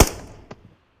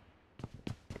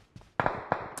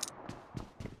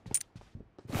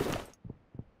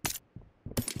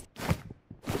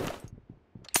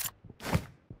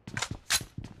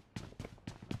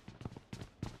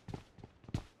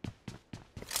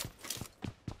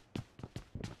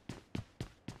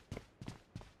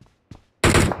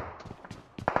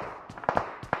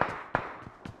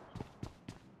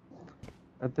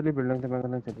अतली बिल्डिंग से मैं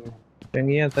कहना चलिए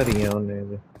चंगियां धरियां उन्हें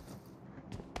ते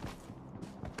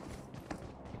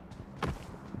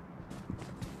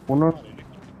उन्होंने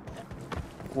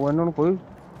कोई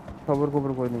खबर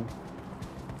कोई नहीं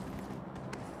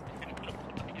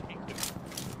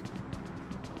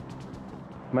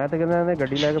मैं तो कहना इन्हें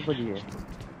गड्डी लेके भजी है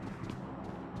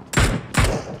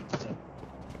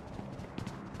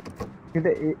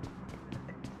किते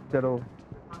चलो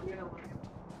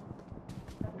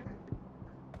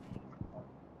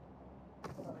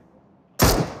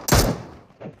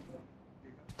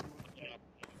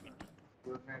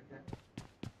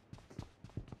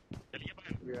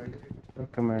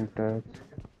कमेंट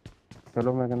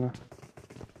चलो मैं कहना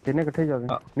किन्ने इकट्ठे जावे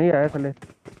नहीं आया थले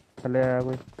थले आया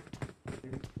कोई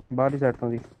बाहर ही साइड तो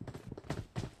दी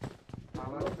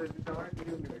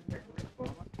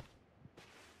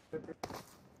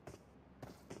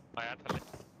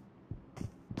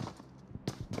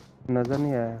नजर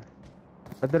नहीं आया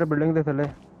इधर बिल्डिंग के थले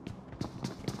है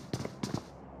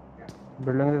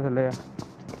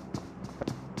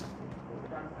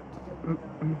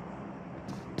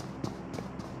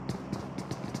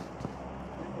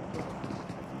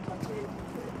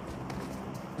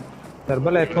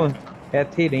ਸਰਬਲ ਇੱਥੋਂ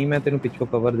ਇੱਥੇ ਹੀ ਨਹੀਂ ਮੈਂ ਤੈਨੂੰ ਪਿੱਛੋਂ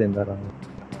ਕਵਰ ਦਿੰਦਾ ਰਹਾਂ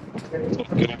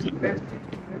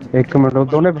एक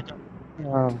मिनट दोनों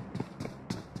हाँ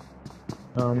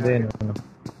ਆਉਂਦੇ ਨੇ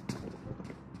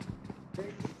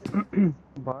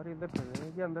बाहर इधर चल रहे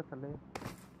हैं कि अंदर थले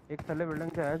एक थले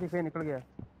बिल्डिंग से आया थी फिर निकल गया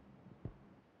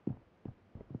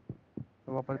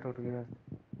तो वापस टूट गया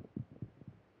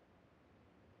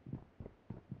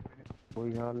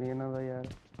कोई हाल नहीं ਇਹਨਾਂ ਦਾ ਯਾਰ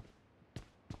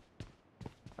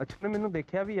ਅੱਛਾ ਨੇ ਮੈਨੂੰ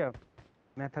ਦੇਖਿਆ ਵੀ ਆ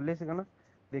ਮੈਂ ਥੱਲੇ ਸੀਗਾ ਨਾ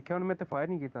ਦੇਖਿਆ ਉਹਨੇ ਮੈਂ ਤੇ ਫਾਇਰ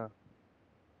ਨਹੀਂ ਕੀਤਾ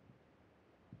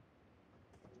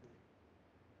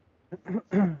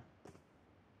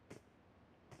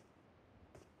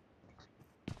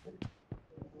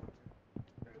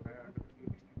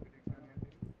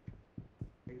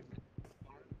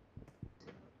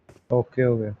ओके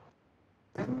हो गया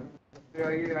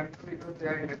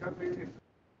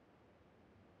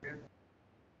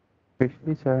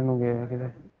पिछली साइड ਨੂੰ ਗਿਆ ਕਿਤੇ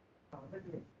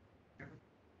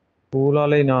ਪੂਲ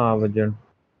ਵਾਲੇ ਨਾ ਆ ਵੱਜਣ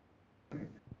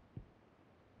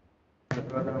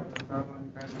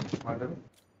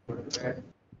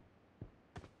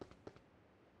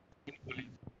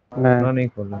नहीं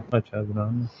खोला अच्छा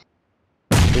ग्राम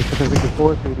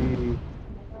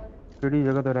ਕਿਹੜੀ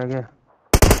ਜਗ੍ਹਾ ਤੇ ਰਹਿ ਗਿਆ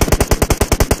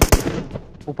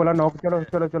ਉੱਪਰਲਾ ਨੌਕ ਚਲੋ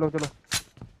ਚਲੋ ਚਲੋ ਚਲੋ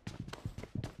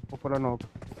ਉੱਪਰਲਾ ਨੌਕ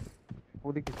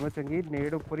ਉਹਦੀ ਕਿਸਮਤ ਚੰਗੀ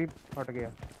ਨੇੜ ਉੱਪਰ ਹੀ ਫਟ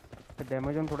ਗਿਆ ਤੇ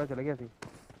ਡੈਮੇਜ ਹੁਣ ਥੋੜਾ ਚਲਾ ਗਿਆ ਸੀ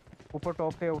ਉੱਪਰ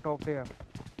ਟੌਪ ਤੇ ਆ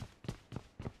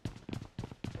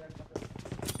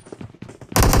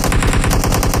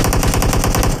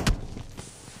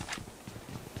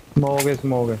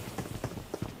स्मोक है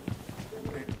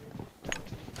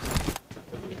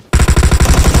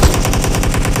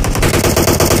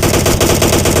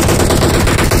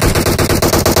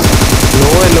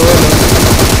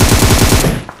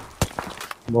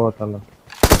बहुत अलग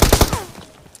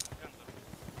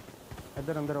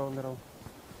इधर अंदर आओ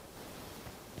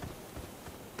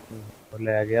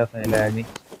ले गया सही ले नहीं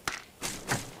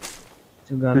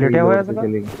लेटे होया था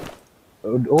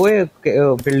ओए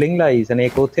बिल्डिंग लाई सन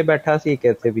एक ਉੱਥੇ ਬੈਠਾ ਸੀ ਇੱਕ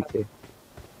ਇੱਥੇ ਪਿੱਛੇ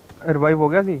ਰਿਵਾਈਵ ਹੋ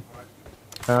ਗਿਆ ਸੀ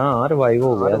ਹਾਂ ਰਿਵਾਈਵ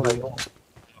ਹੋ ਗਿਆ ਸੀ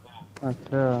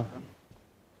ਅੱਛਾ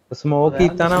ਸਮੋਕ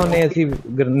ਕੀਤਾ ਨਾ ਉਹਨੇ ਅਸੀਂ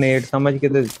ਗ੍ਰੇਨੇਡ ਸਮਝ ਕੇ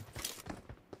ਤੇ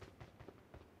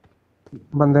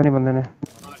ਬੰਦੇ ਨੇ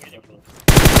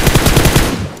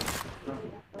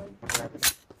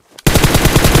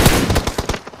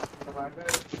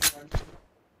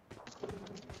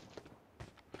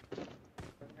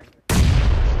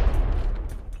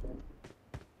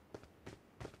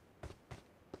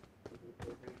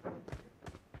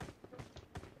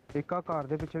ਇੱਕ ਆ ਘਰ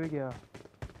ਦੇ ਪਿੱਛੇ ਵੀ ਗਿਆ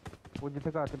ਉਹ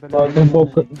ਜਿੱਥੇ ਘਰ ਤੇ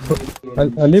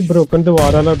ਪਹਿਲੇ ਅਲੀ ਬ੍ਰੋਕਨ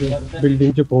ਦੀਵਾਰ ਵਾਲਾ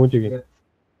ਬਿਲਡਿੰਗ ਚ ਪਹੁੰਚ ਗਏ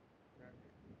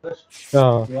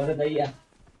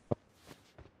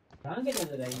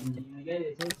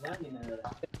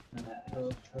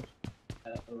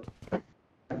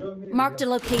Marked a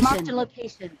location.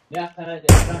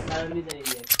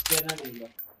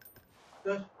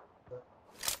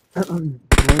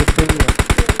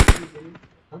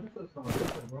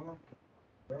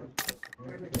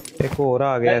 एक और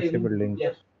आ गया ऐसे बिल्डिंग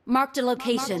Marked a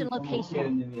location.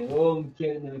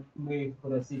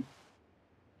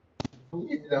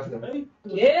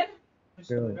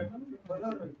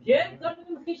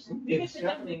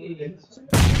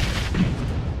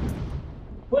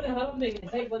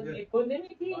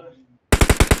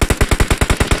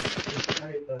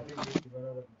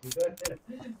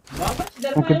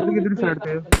 किधर साइड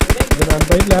पे ਜਨਾਬ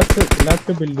ਭਾਈ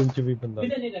ਲੈਫਟ ਬਿਲਡਿੰਗ ਚ ਵੀ ਬੰਦਾ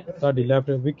ਸਾਡੀ ਲੈਫਟ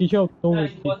ਵਿਕੀ ਸ਼ਾਪ ਤੋਂ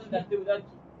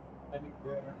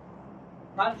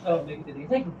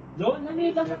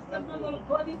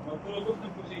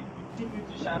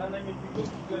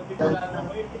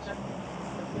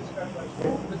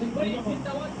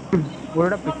वो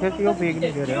पीछे से वो फेंक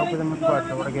नहीं दे रहा है मैं बाहर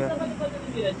छोड़ गया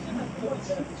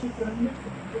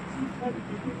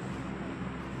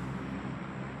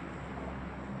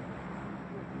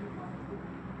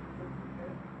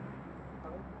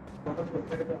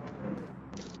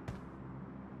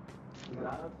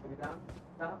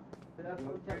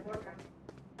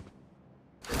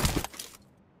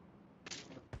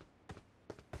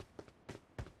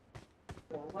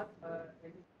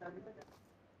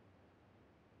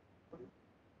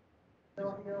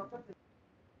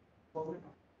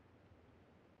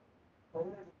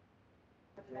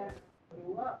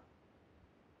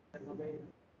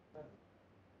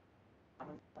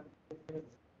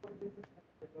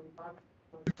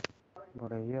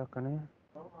और ये आकने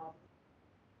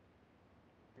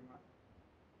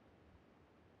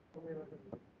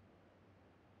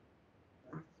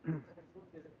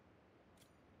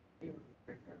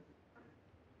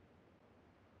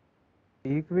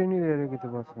एक भी नहीं दे रहे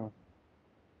कितने बस में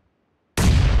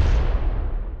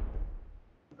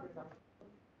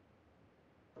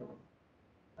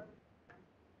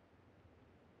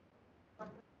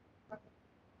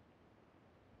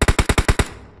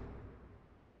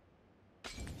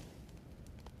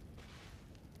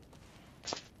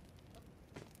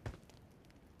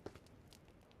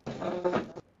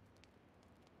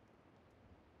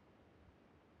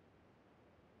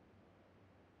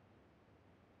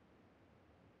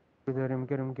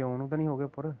रिम के ऑन तो नहीं हो गया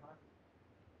पर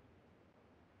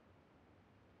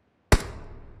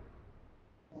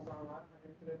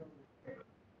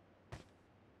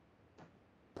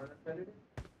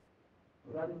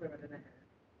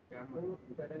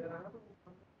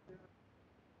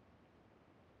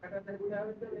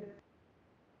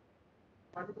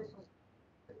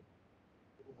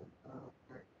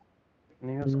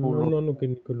नहीं स्कूल ਉਹਨਾਂ ਨੂੰ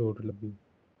ਕਿੰਨੀ ਕੁ ਲੋੜ ਲੱਗੀ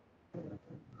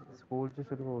स्कूल च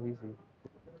शुरू हो गई सी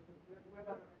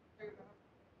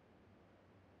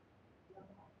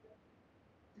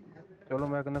चलो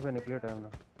मैं कहना फिर निकले टाइम ना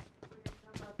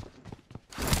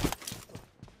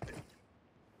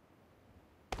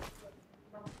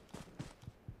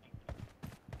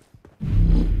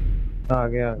आ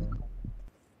गया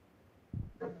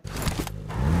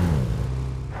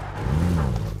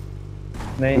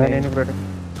नहीं नहीं बैठो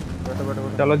बैठो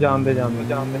बैठो चलो जान दे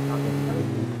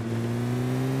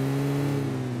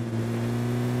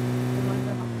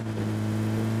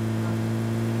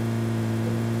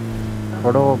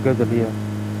थोड़ा ओके चलिए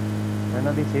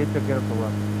ਇਹਨਾਂ ਦੀ ਸਿਹਤ ਚੱਕੇ ਰੱਖੋਗਾ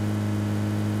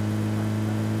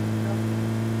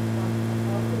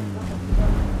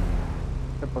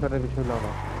ਤੇ ਪਕੜ ਦੇ ਪਿੱਛੇ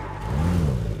ਲਾਵਾ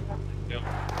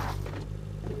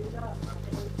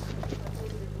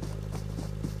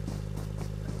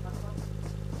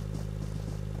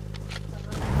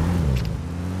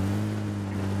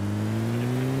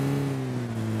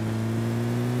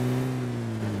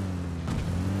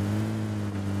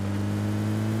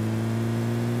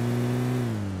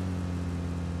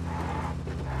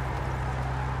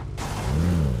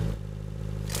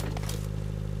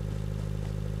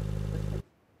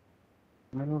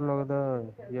ਮੈਨੂੰ ਲੱਗਦਾ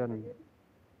ਯਾਰ ਨਹੀਂ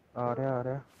ਆ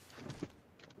ਰਿਹਾ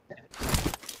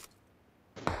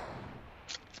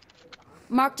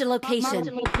Marked a location.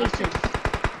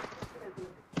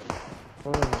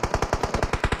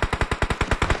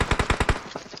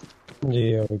 ਜੀ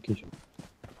ਆ ਕੀ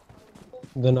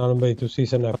ਦੇ ਨਾਲ ਭਾਈ ਤੁਸੀਂ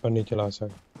ਸਨੈਪਰ ਨਹੀਂ ਚਲਾ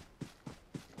ਸਕਦੇ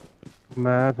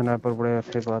ਮੈਂ ਸਨੈਪਰ ਬੜੇ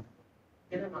ਅੱਛੇ ਬਾਤ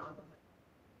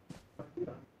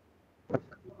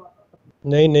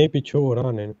ਨਹੀਂ ਪਿੱਛੋਂ ਹੋ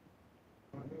ਰਹਾ ਨੇ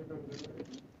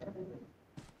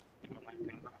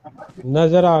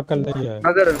नजर आ कर ही है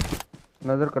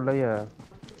नजर कर ही है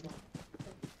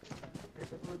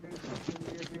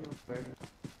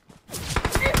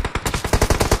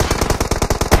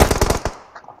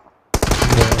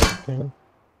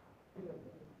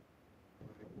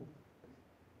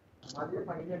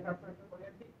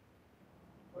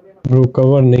ब्रो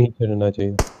कवर नहीं करना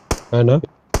चाहिए है ना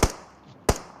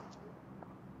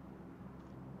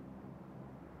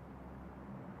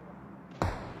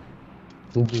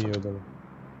जी उधर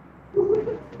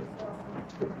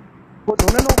वो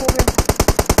दोनों लोग हो गए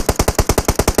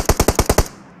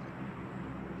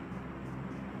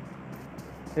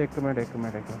एक मिनट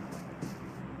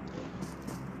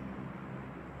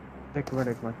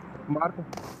मार दो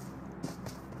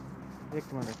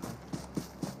एक मिनट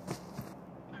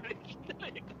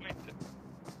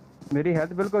मेरी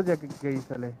हेल्थ बिल्कुल जग गई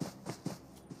साले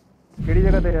केड़ी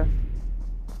जगह ते है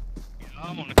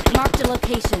Marked a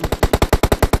location.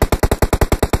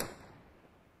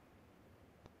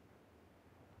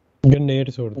 ग्रेनेड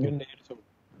छोड़ दो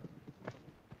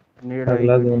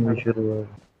अगला जोन भी शुरू हो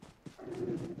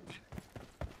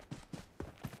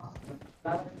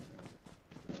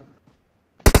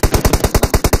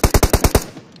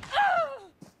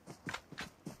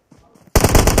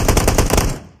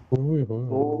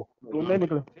दोनों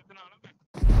निकले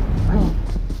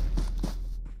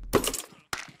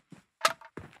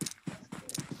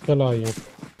चला आइए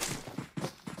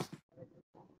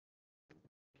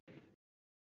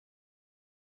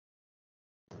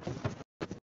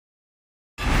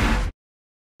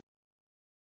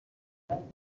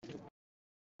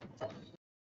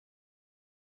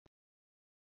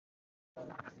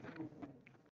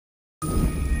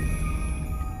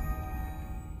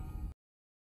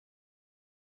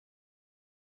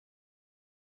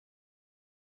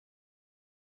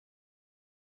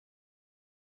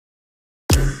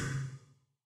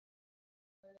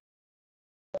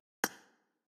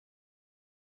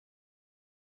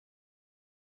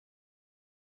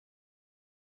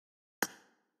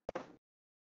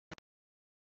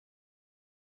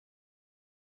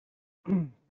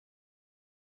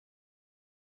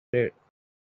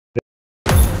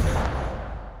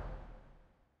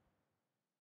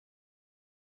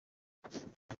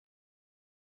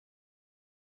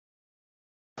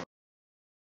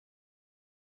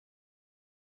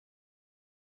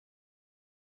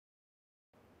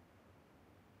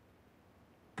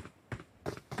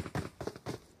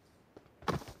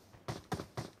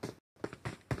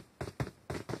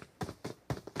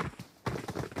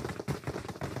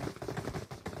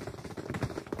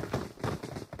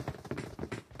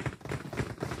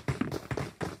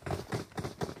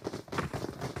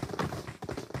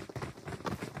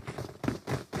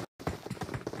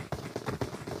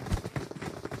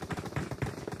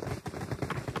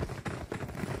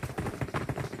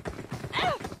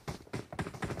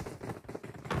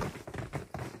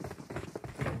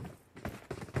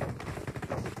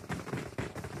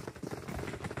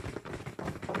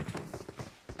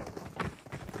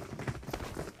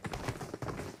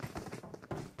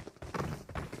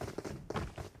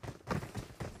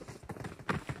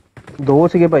दो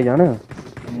सीगे भाईजान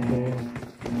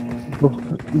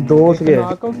दो सीगे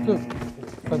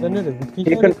पता नहीं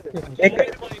एक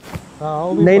हां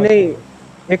वो भी नहीं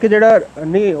एक ਜਿਹੜਾ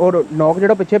ਨਹੀਂ ਔਰ ਨੌਕ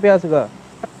ਜਿਹੜਾ ਪਿੱਛੇ ਪਿਆ ਸੀਗਾ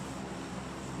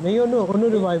ਨਹੀਂ ਉਹਨੂੰ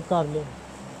ਰਿਵਾਈਵ ਕਰ ਲਿਓ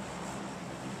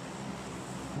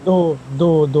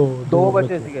ਦੋ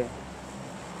ਬੱਚੇ ਸੀਗੇ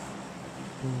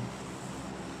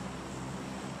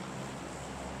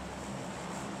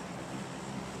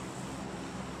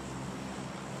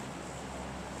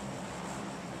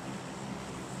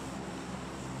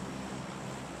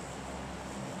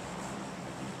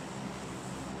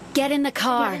Get in the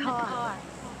car.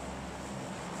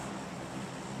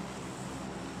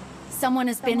 Someone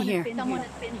has been here.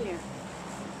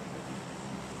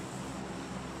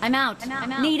 I'm out.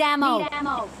 Need ammo.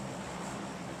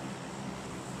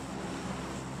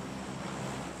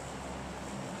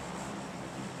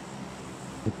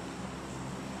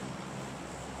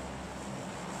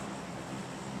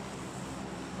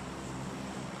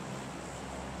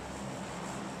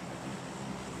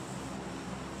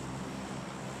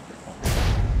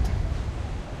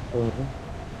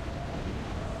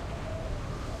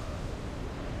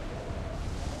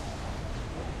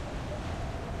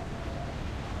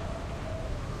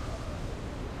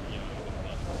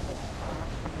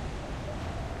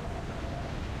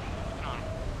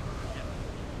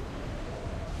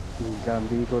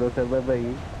 ਜਾਂਦੀ ਕਰੋ ਸਰਬਰ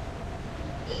ਭਾਈ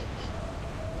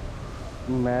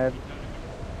ਮੈਂ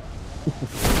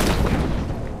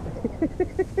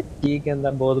ਕੀ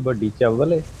ਕਹਿੰਦਾ ਬਹੁਤ ਵੱਡੀ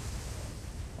ਚਾਵਲ ਹੈ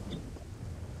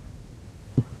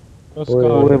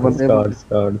ਓਏ ਬੰਦੇ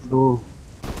ਸਕਾਰਡ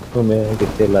तो मैं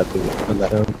कितने लाते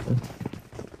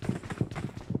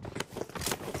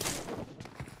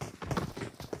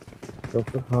तो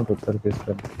हाँ पुत्र किस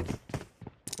कर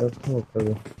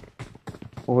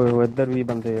ओए इधर भी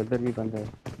बंदे इधर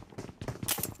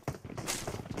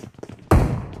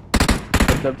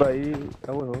भाई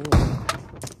ओए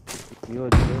यो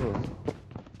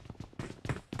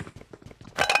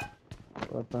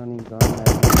पता नहीं कहाँ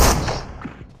है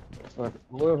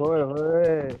ओए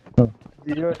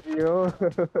जियो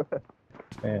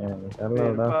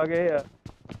आ गए यार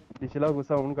पिछला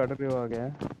गुस्सा हूं कट रहे हो आ गया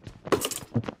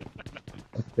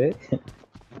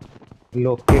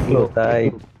लोग के खलोता है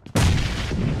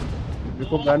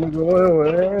देखो गानी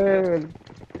ओए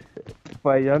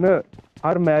भाई जान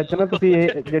हर मैच ना ਤੁਸੀਂ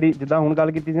ਇਹ ਜਿਹੜੀ ਜਿੱਦਾਂ ਹੁਣ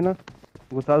ਗੱਲ ਕੀਤੀ ਸੀ ਨਾ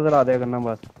ਗੁੱਸਾ ਜ਼ਰਾ ਦਿਆ ਕਰਨਾ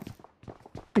ਬਸ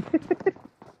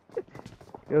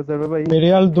ਇਹ ਸਰਵੇ ਭਾਈ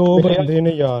ਮੇਰੇ ਹਾਲ ਦੋ ਬੰਦੇ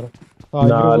ਨੇ ਯਾਰ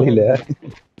ਨਾਲ ਹੀ ਲੈ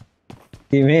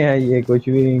ਕਿਵੇਂ ਹੈ ਇਹ ਕੁਝ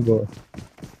ਵੀ ਨਹੀਂ ਕੋ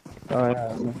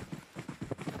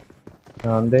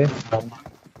ਆਂਦੇ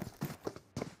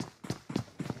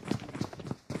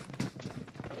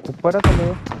ऊपर है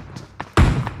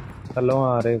चलो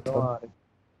आ रहे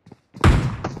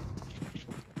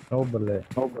ओ बल्ले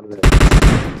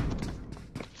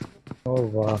ओ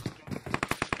वाह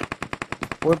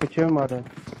वो पीछे में मारा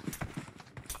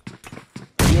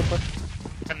ये पर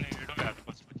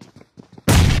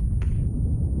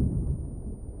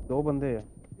दो बंदे हैं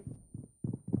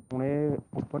उन्हें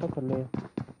ऊपर थल्ले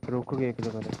रुक गए एक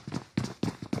जगह पे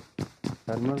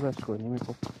टर्मिनल वेस्ट कोई नहीं मेरे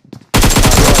को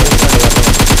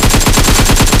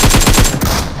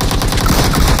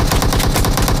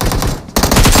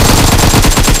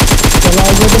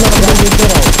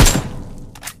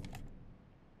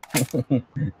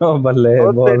ओ बल्ले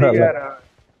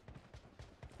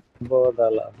बहुत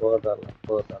आला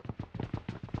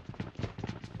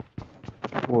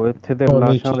वो ਇੱਥੇ ਤੇ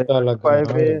ਬਲਾਸ਼ਾਂ ਦੇ ਪਾਏ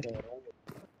ਪਏ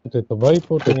ਤੇ ਤਬਾਈ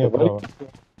ਪੋਟੀਆਂ ਭਰਾਵਾ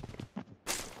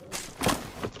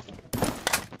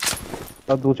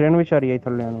ਤਾਂ ਦੂਸਰੇ ਨੂੰ ਵੀ ਛਾਰੀ ਆਈ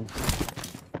ਥੱਲੇ ਨੂੰ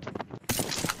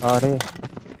आ रहे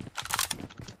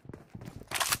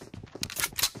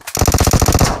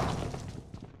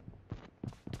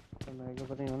मैं क्या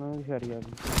पता नहीं उन्होंने शहरी आ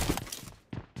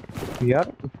गई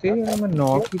यार उत्ते जेड़ा मैं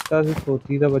नॉक कीता सी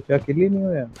खोती दा बच्चा किल ही नहीं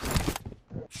होया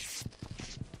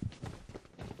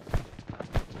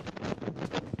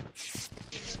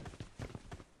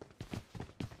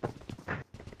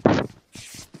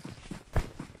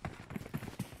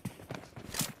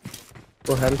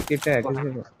तो हेल्थ किट है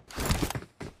किसी को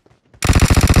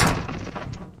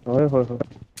ओए होए होए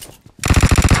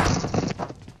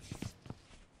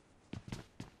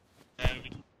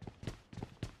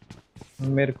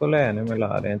मेरे को ले आने में ला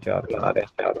रहे हैं चार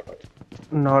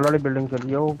नाल वाली बिल्डिंग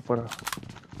चली जाओ ऊपर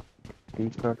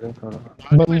ठीक कर रहे हैं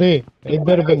सारा बंदे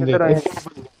इधर बंदे इधर आए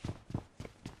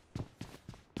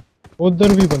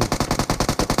उधर भी बंदे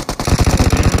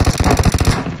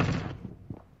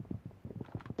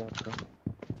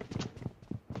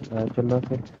चलो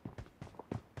फिर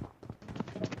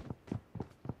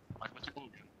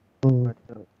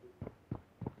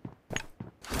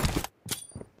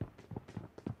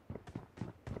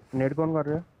नेट कौन कर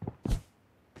रहा है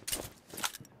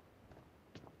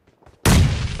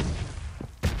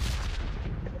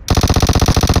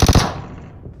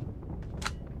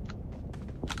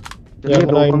यार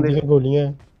दो नाइन बंदे दी गोलियां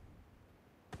हैं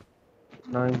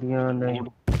नाइन दियां नहीं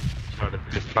साढ़े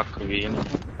 3 लाख भी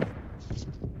नहीं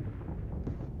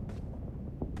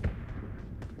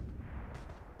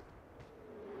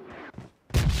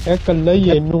ਇਹ ਕੱਲਾ ਹੀ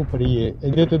ਇਹਨੂੰ ਫੜੀ ਏ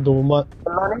ਇਹਦੇ ਤੇ ਦੋ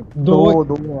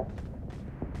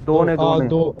दो ने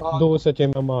दो सचे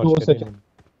मैं मार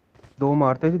दो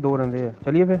मारते सी दो रंदे है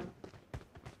चलिए फिर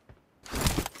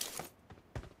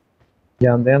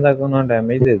ਜਾਂਦਿਆਂ ਤੱਕ ਉਹਨਾਂ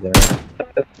ਡੈਮੇਜ ਦੇ ਦੇਣਾ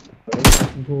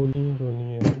गोली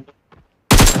है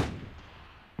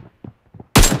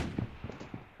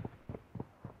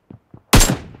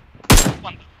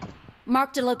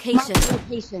Marked a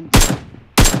location.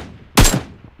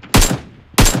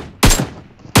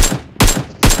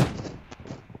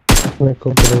 मेरे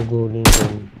को करो गोली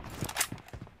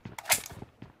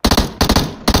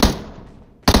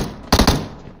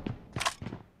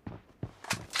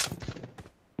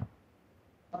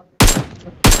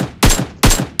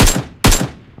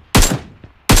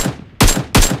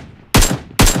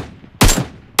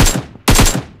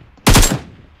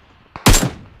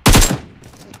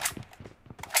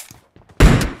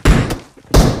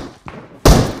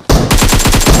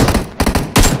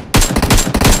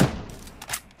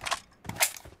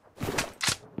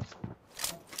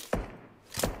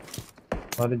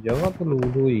हर जगह तो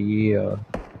लूट हुई है यार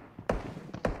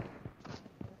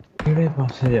किहड़े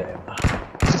पासे जाएगा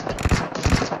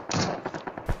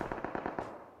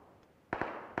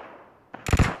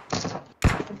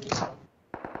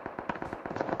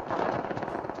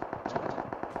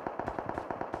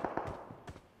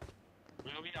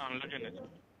भी आने लगे ने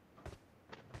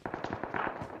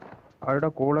आड़ा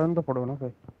कोल है तो पड़ो ना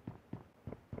फिर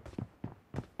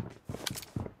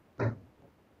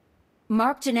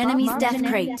Marked an enemy's death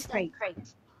crate.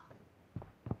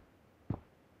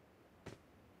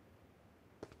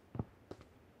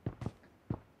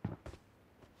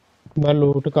 मैं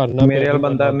लूट करना मेरे वाल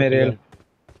बंदा मेरे वाल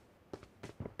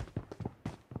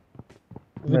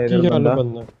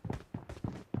बंदा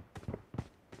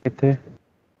किथे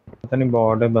पता नहीं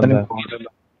बॉट है बंदा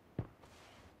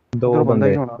दो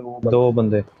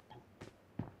बंदे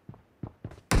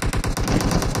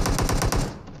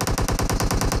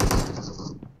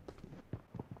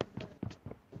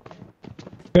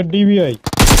गड्डी भी आई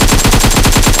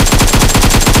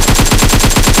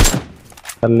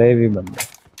थल्ले भी बंदे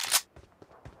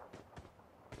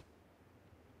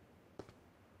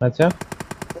अच्छा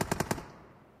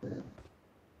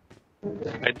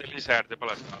इधरली साइड ते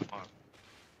भला मार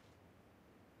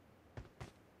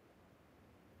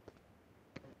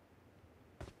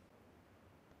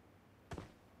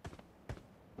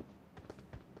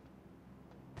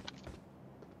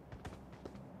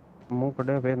मुंह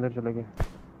कड़े फिर अंदर चले गए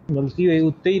गलती हुई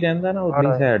उत्ते ही रहंदा ना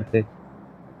उतली साइड ते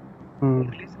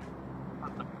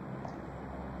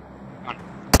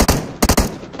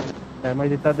डैमेज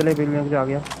दिता दिले बिल्डिंग जा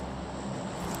गया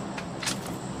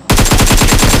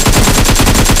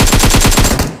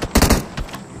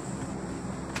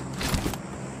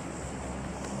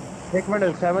एक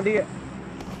मिनट 70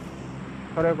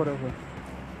 करे वो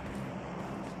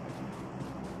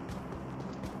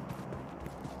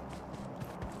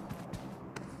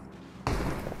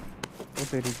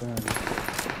तेरी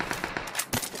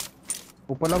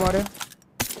ऊपर ला मारे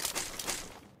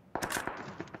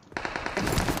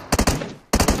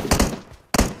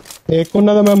एक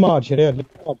ਉਹਨਾਂ ਦਾ ਮੈਂ ਮਾਰ ਛੜਿਆ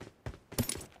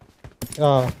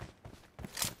ਆ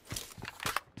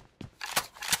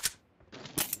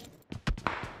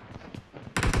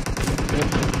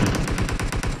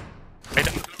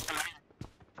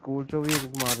स्कूल चो भी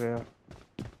मार गया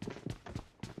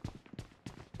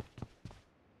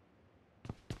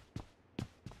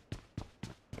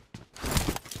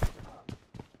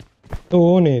तो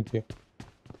वो नहीं थे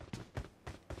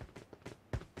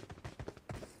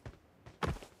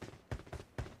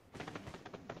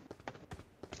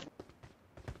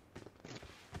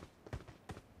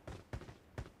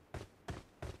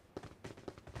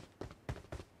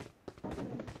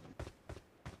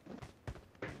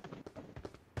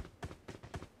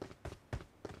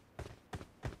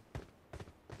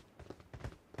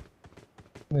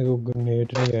मेरे को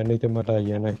ग्रेनेड नहीं है नहीं तो मर आई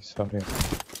जाना सारे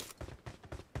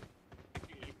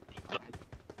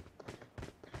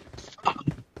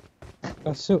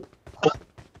असो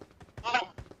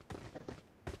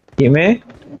किमें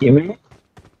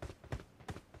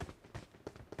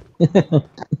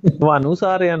ਤੁਹਾਨੂੰ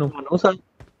ਸਾਰਿਆਂ ਨੂੰ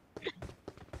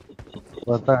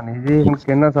पता नहीं जी हम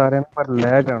कहना सारे पर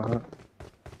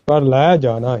ले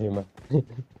जाना ही मैं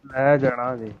ले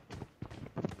जाना जी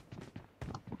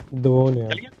दो ने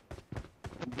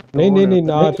नहीं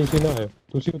ना तुसी ना आयो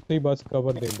तुसी उत्ते ही बस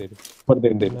कवर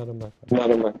देंदे ना मैं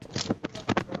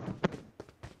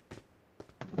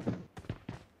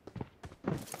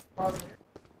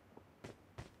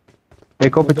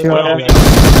देखो पीछे वाला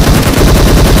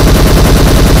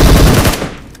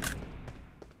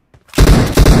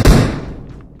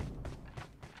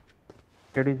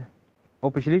केड़ी ओ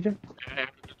पिछली च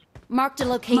Marked a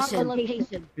location.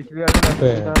 पिछली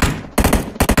वाली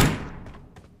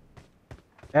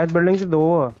एस बिल्डिंग से दो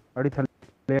अड़ी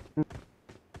थल्ले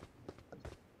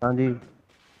हां जी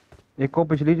एक को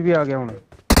पिछली च भी आ गया हुन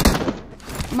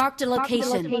Marked a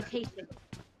location.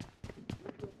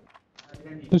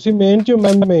 तुसी मेन च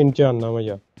मैं मेन च आना मैं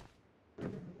यार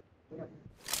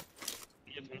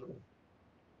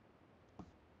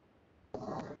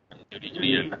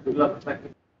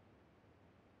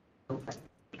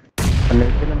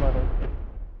लेकिन मारो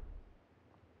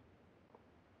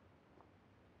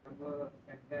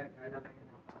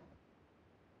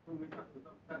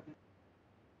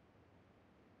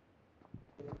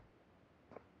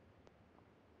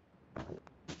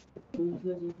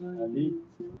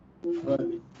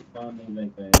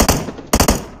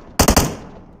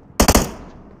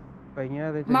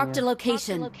Marked a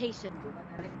location.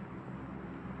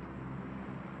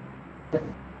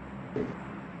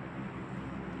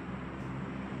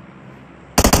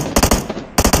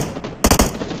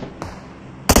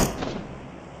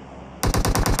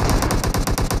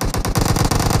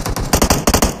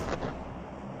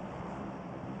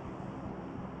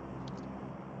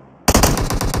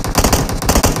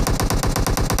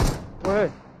 ओए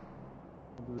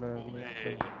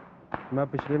मैं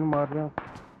पिछले में मार रहा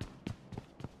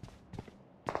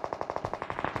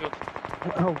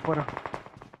ऊपर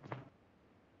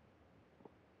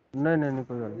नहीं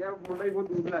कोई बात यार मुंडा ही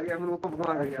बहुत दूर लग गया मैंने उसको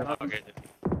भगा गया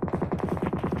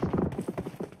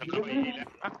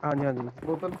हां जी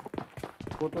बोतल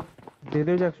दे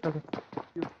दो जो एक्स्ट्रा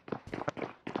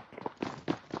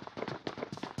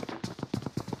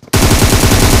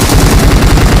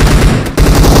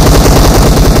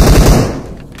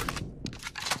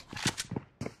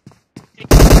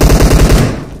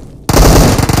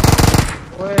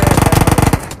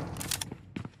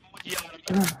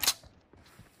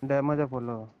डैमेज है फुल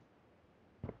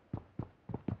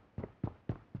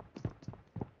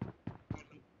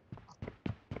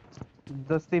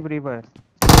दस्ती फ्री फायर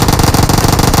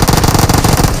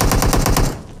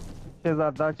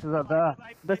शहजादा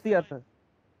दस्ती हथ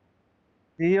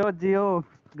जियो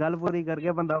गल पूरी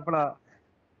करके बंदा अपना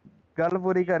गल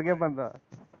पूरी करके बंदा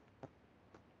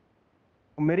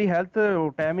मेरी हेल्थ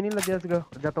टाइम ही नहीं लग्या सीगा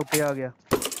जब उत्ते आ गया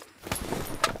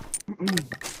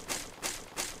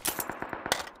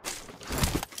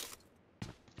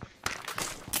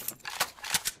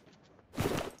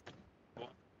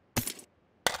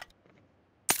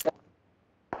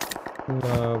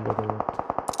ना बरो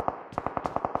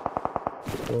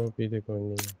तो भी देखो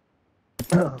नहीं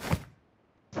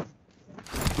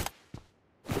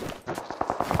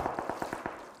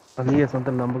अली असन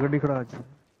तो लंब गड्डी खड़ा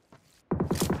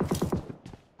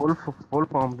फुल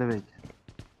फॉर्म दे विच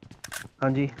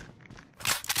हां जी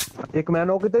एक मैन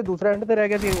हो किते दूसरा एंड ते रह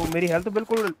गया थी मेरी हेल्थ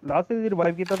बिल्कुल लास्ट से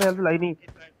रिवाइव कीता तो हेल्थ लाई नहीं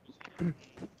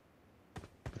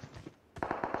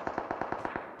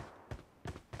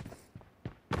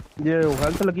जे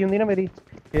हेल्थ लगी हुंदी ना मेरी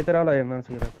ये तरह ला जांदा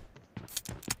सी मैं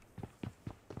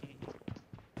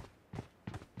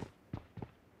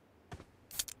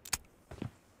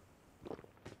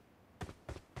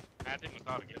ते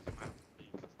मसाल गया था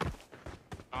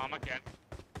हां मैं क्या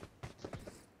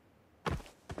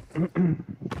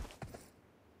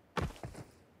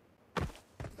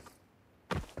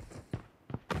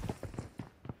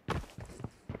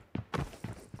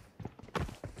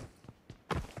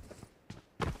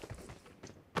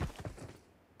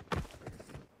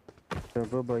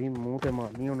ਸਰਬਲ ਭਾਈ ਮੂੰਹ ਤੇ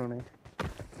ਮਾਰਨੀ ਉਹਨਾਂ ਨੇ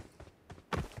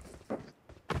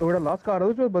ਉਹ ਜਿਹੜਾ ਲਾਸਟ ਕਾਰ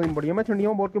ਉਹਦੇ ਚ ਬੜੀਆਂ ਮੈਂ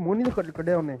ਛੰਡੀਆਂ ਬੋਲ ਕੇ ਮੂੰਹ ਨਹੀਂ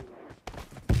ਕੱਢਿਆ ਉਹਨੇ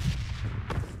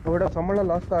ਉਹ ਜਿਹੜਾ ਸਾਹਮਣਾ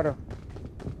ਲਾਸਟ ਕਾਰ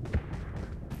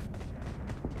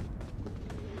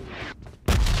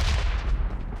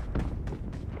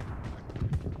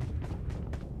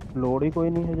ਲੋੜ ਹੀ ਕੋਈ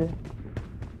ਨਹੀਂ ਹਜੇ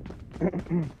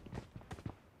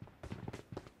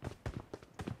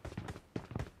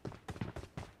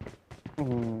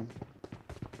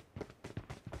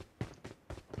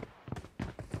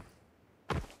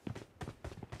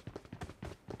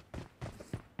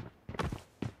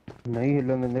ਨਹੀਂ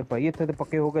ਹਿੱਲਣ ਦਿੰਦੇ ਭਾਈ ਇੱਥੇ ਤੇ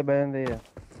ਪੱਕੇ ਹੋ ਕੇ ਬਹਿ ਜਾਂਦੇ ਆ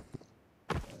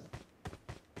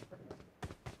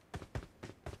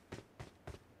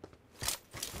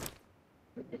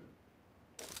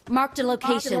Marked a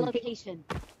location.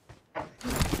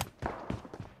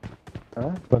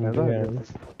 ਹਾਂ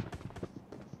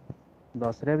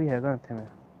ਦੱਸ ਰਿਹਾ ਵੀ ਹੈਗਾ ਇੱਥੇ ਮੈਂ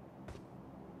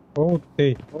ਉਹ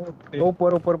ਉੱਤੇ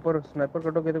ਉੱਪਰ ਸਨਾਈਪਰ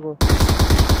ਕੱਢੋ ਕਿਤੇ ਕੋ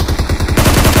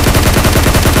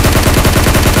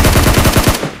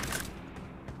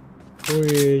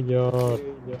ਓਏ ਯਾਰ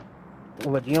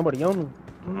ਵੱਜੀਆਂ ਬੜੀਆਂ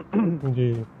ਉਹਨੂੰ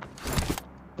ਜੀ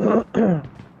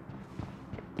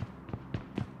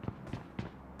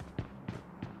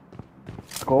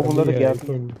ਸਕੋਪ ਹੁੰਦਾ ਤਾਂ ਗਿਆ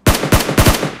ਸੀ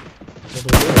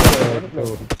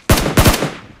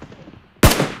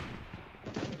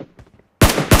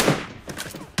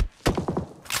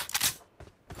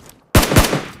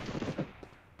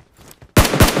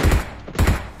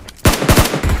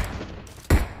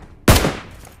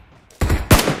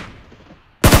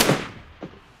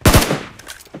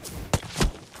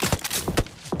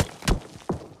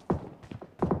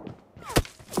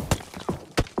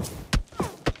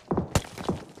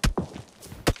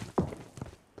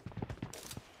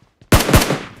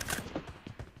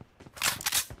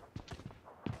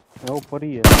ऊपर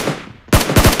ही है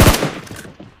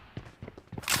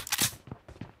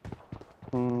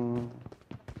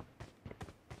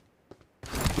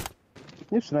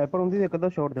ये स्नाइपर होंदी एक अद्धा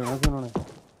शॉट देना सी उन्होंने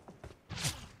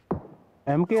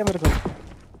एमके है मेरे को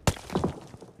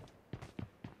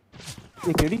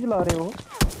ये केड़ी चला रहे हो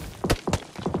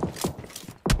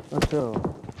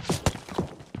अच्छा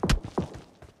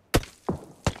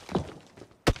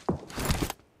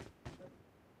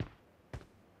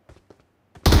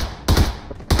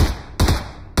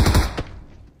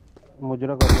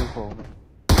मुजरा कर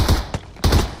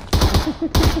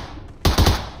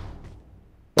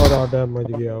बड़ा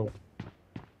डैमेज गया वो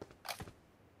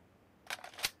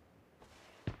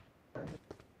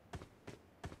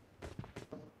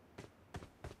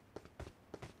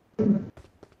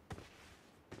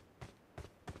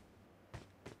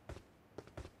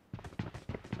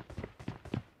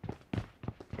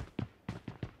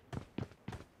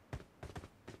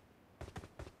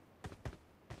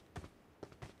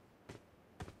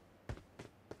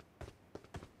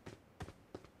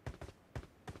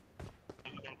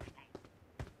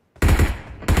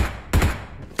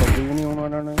नहीं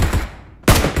उन्होंने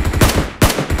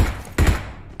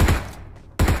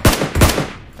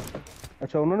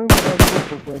अच्छा उन्होंने भी बता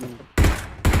दिया कोई नहीं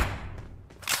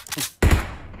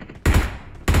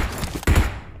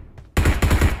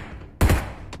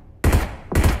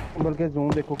बल्कि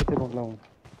जूम देखो कितने पहुंचना हूँ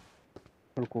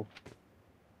रुको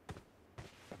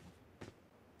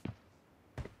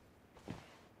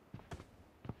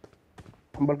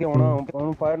बल्कि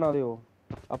होना फायर ना दियो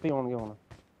आप ही होंगे होना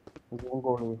जूम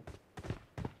कोल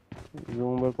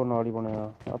जूम बिल्कुल नाल ही बनाया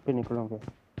आप ही निकलोगे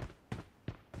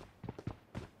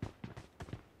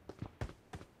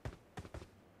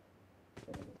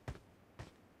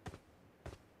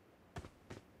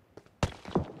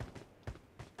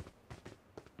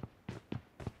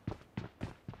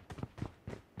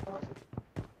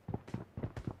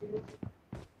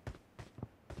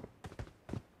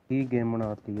ये गेम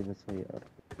बनाती है दसो यार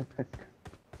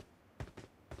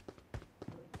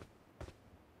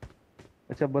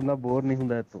अच्छा बंदा बोर नहीं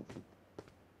होता तो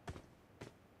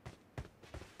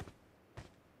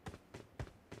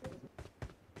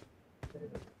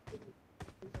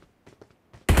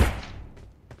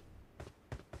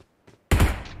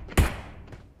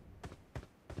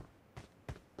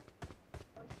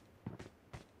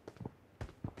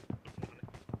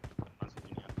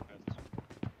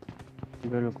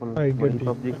बिल्कुल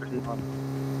पबजी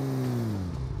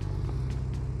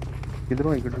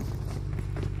किधरों आई गड्डी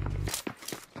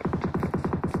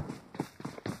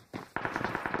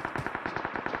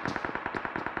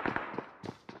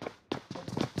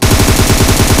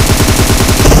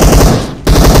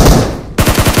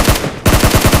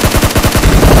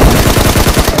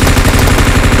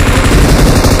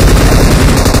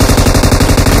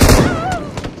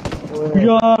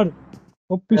यार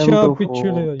वो पीछे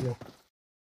M24 ले यार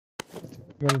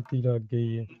गलती लग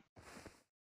गई है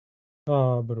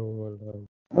हाँ ब्रो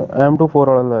M24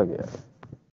 वाला ले गया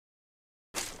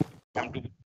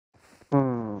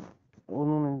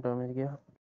उन्होंने डैमेज किया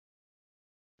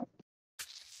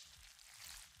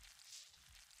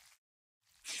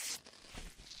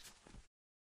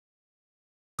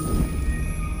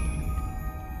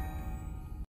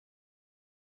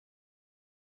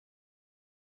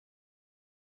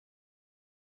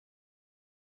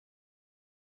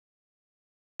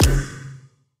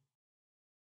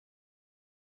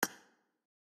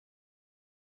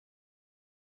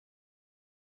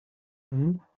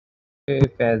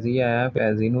फैजी आया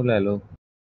फैजी नू ले लो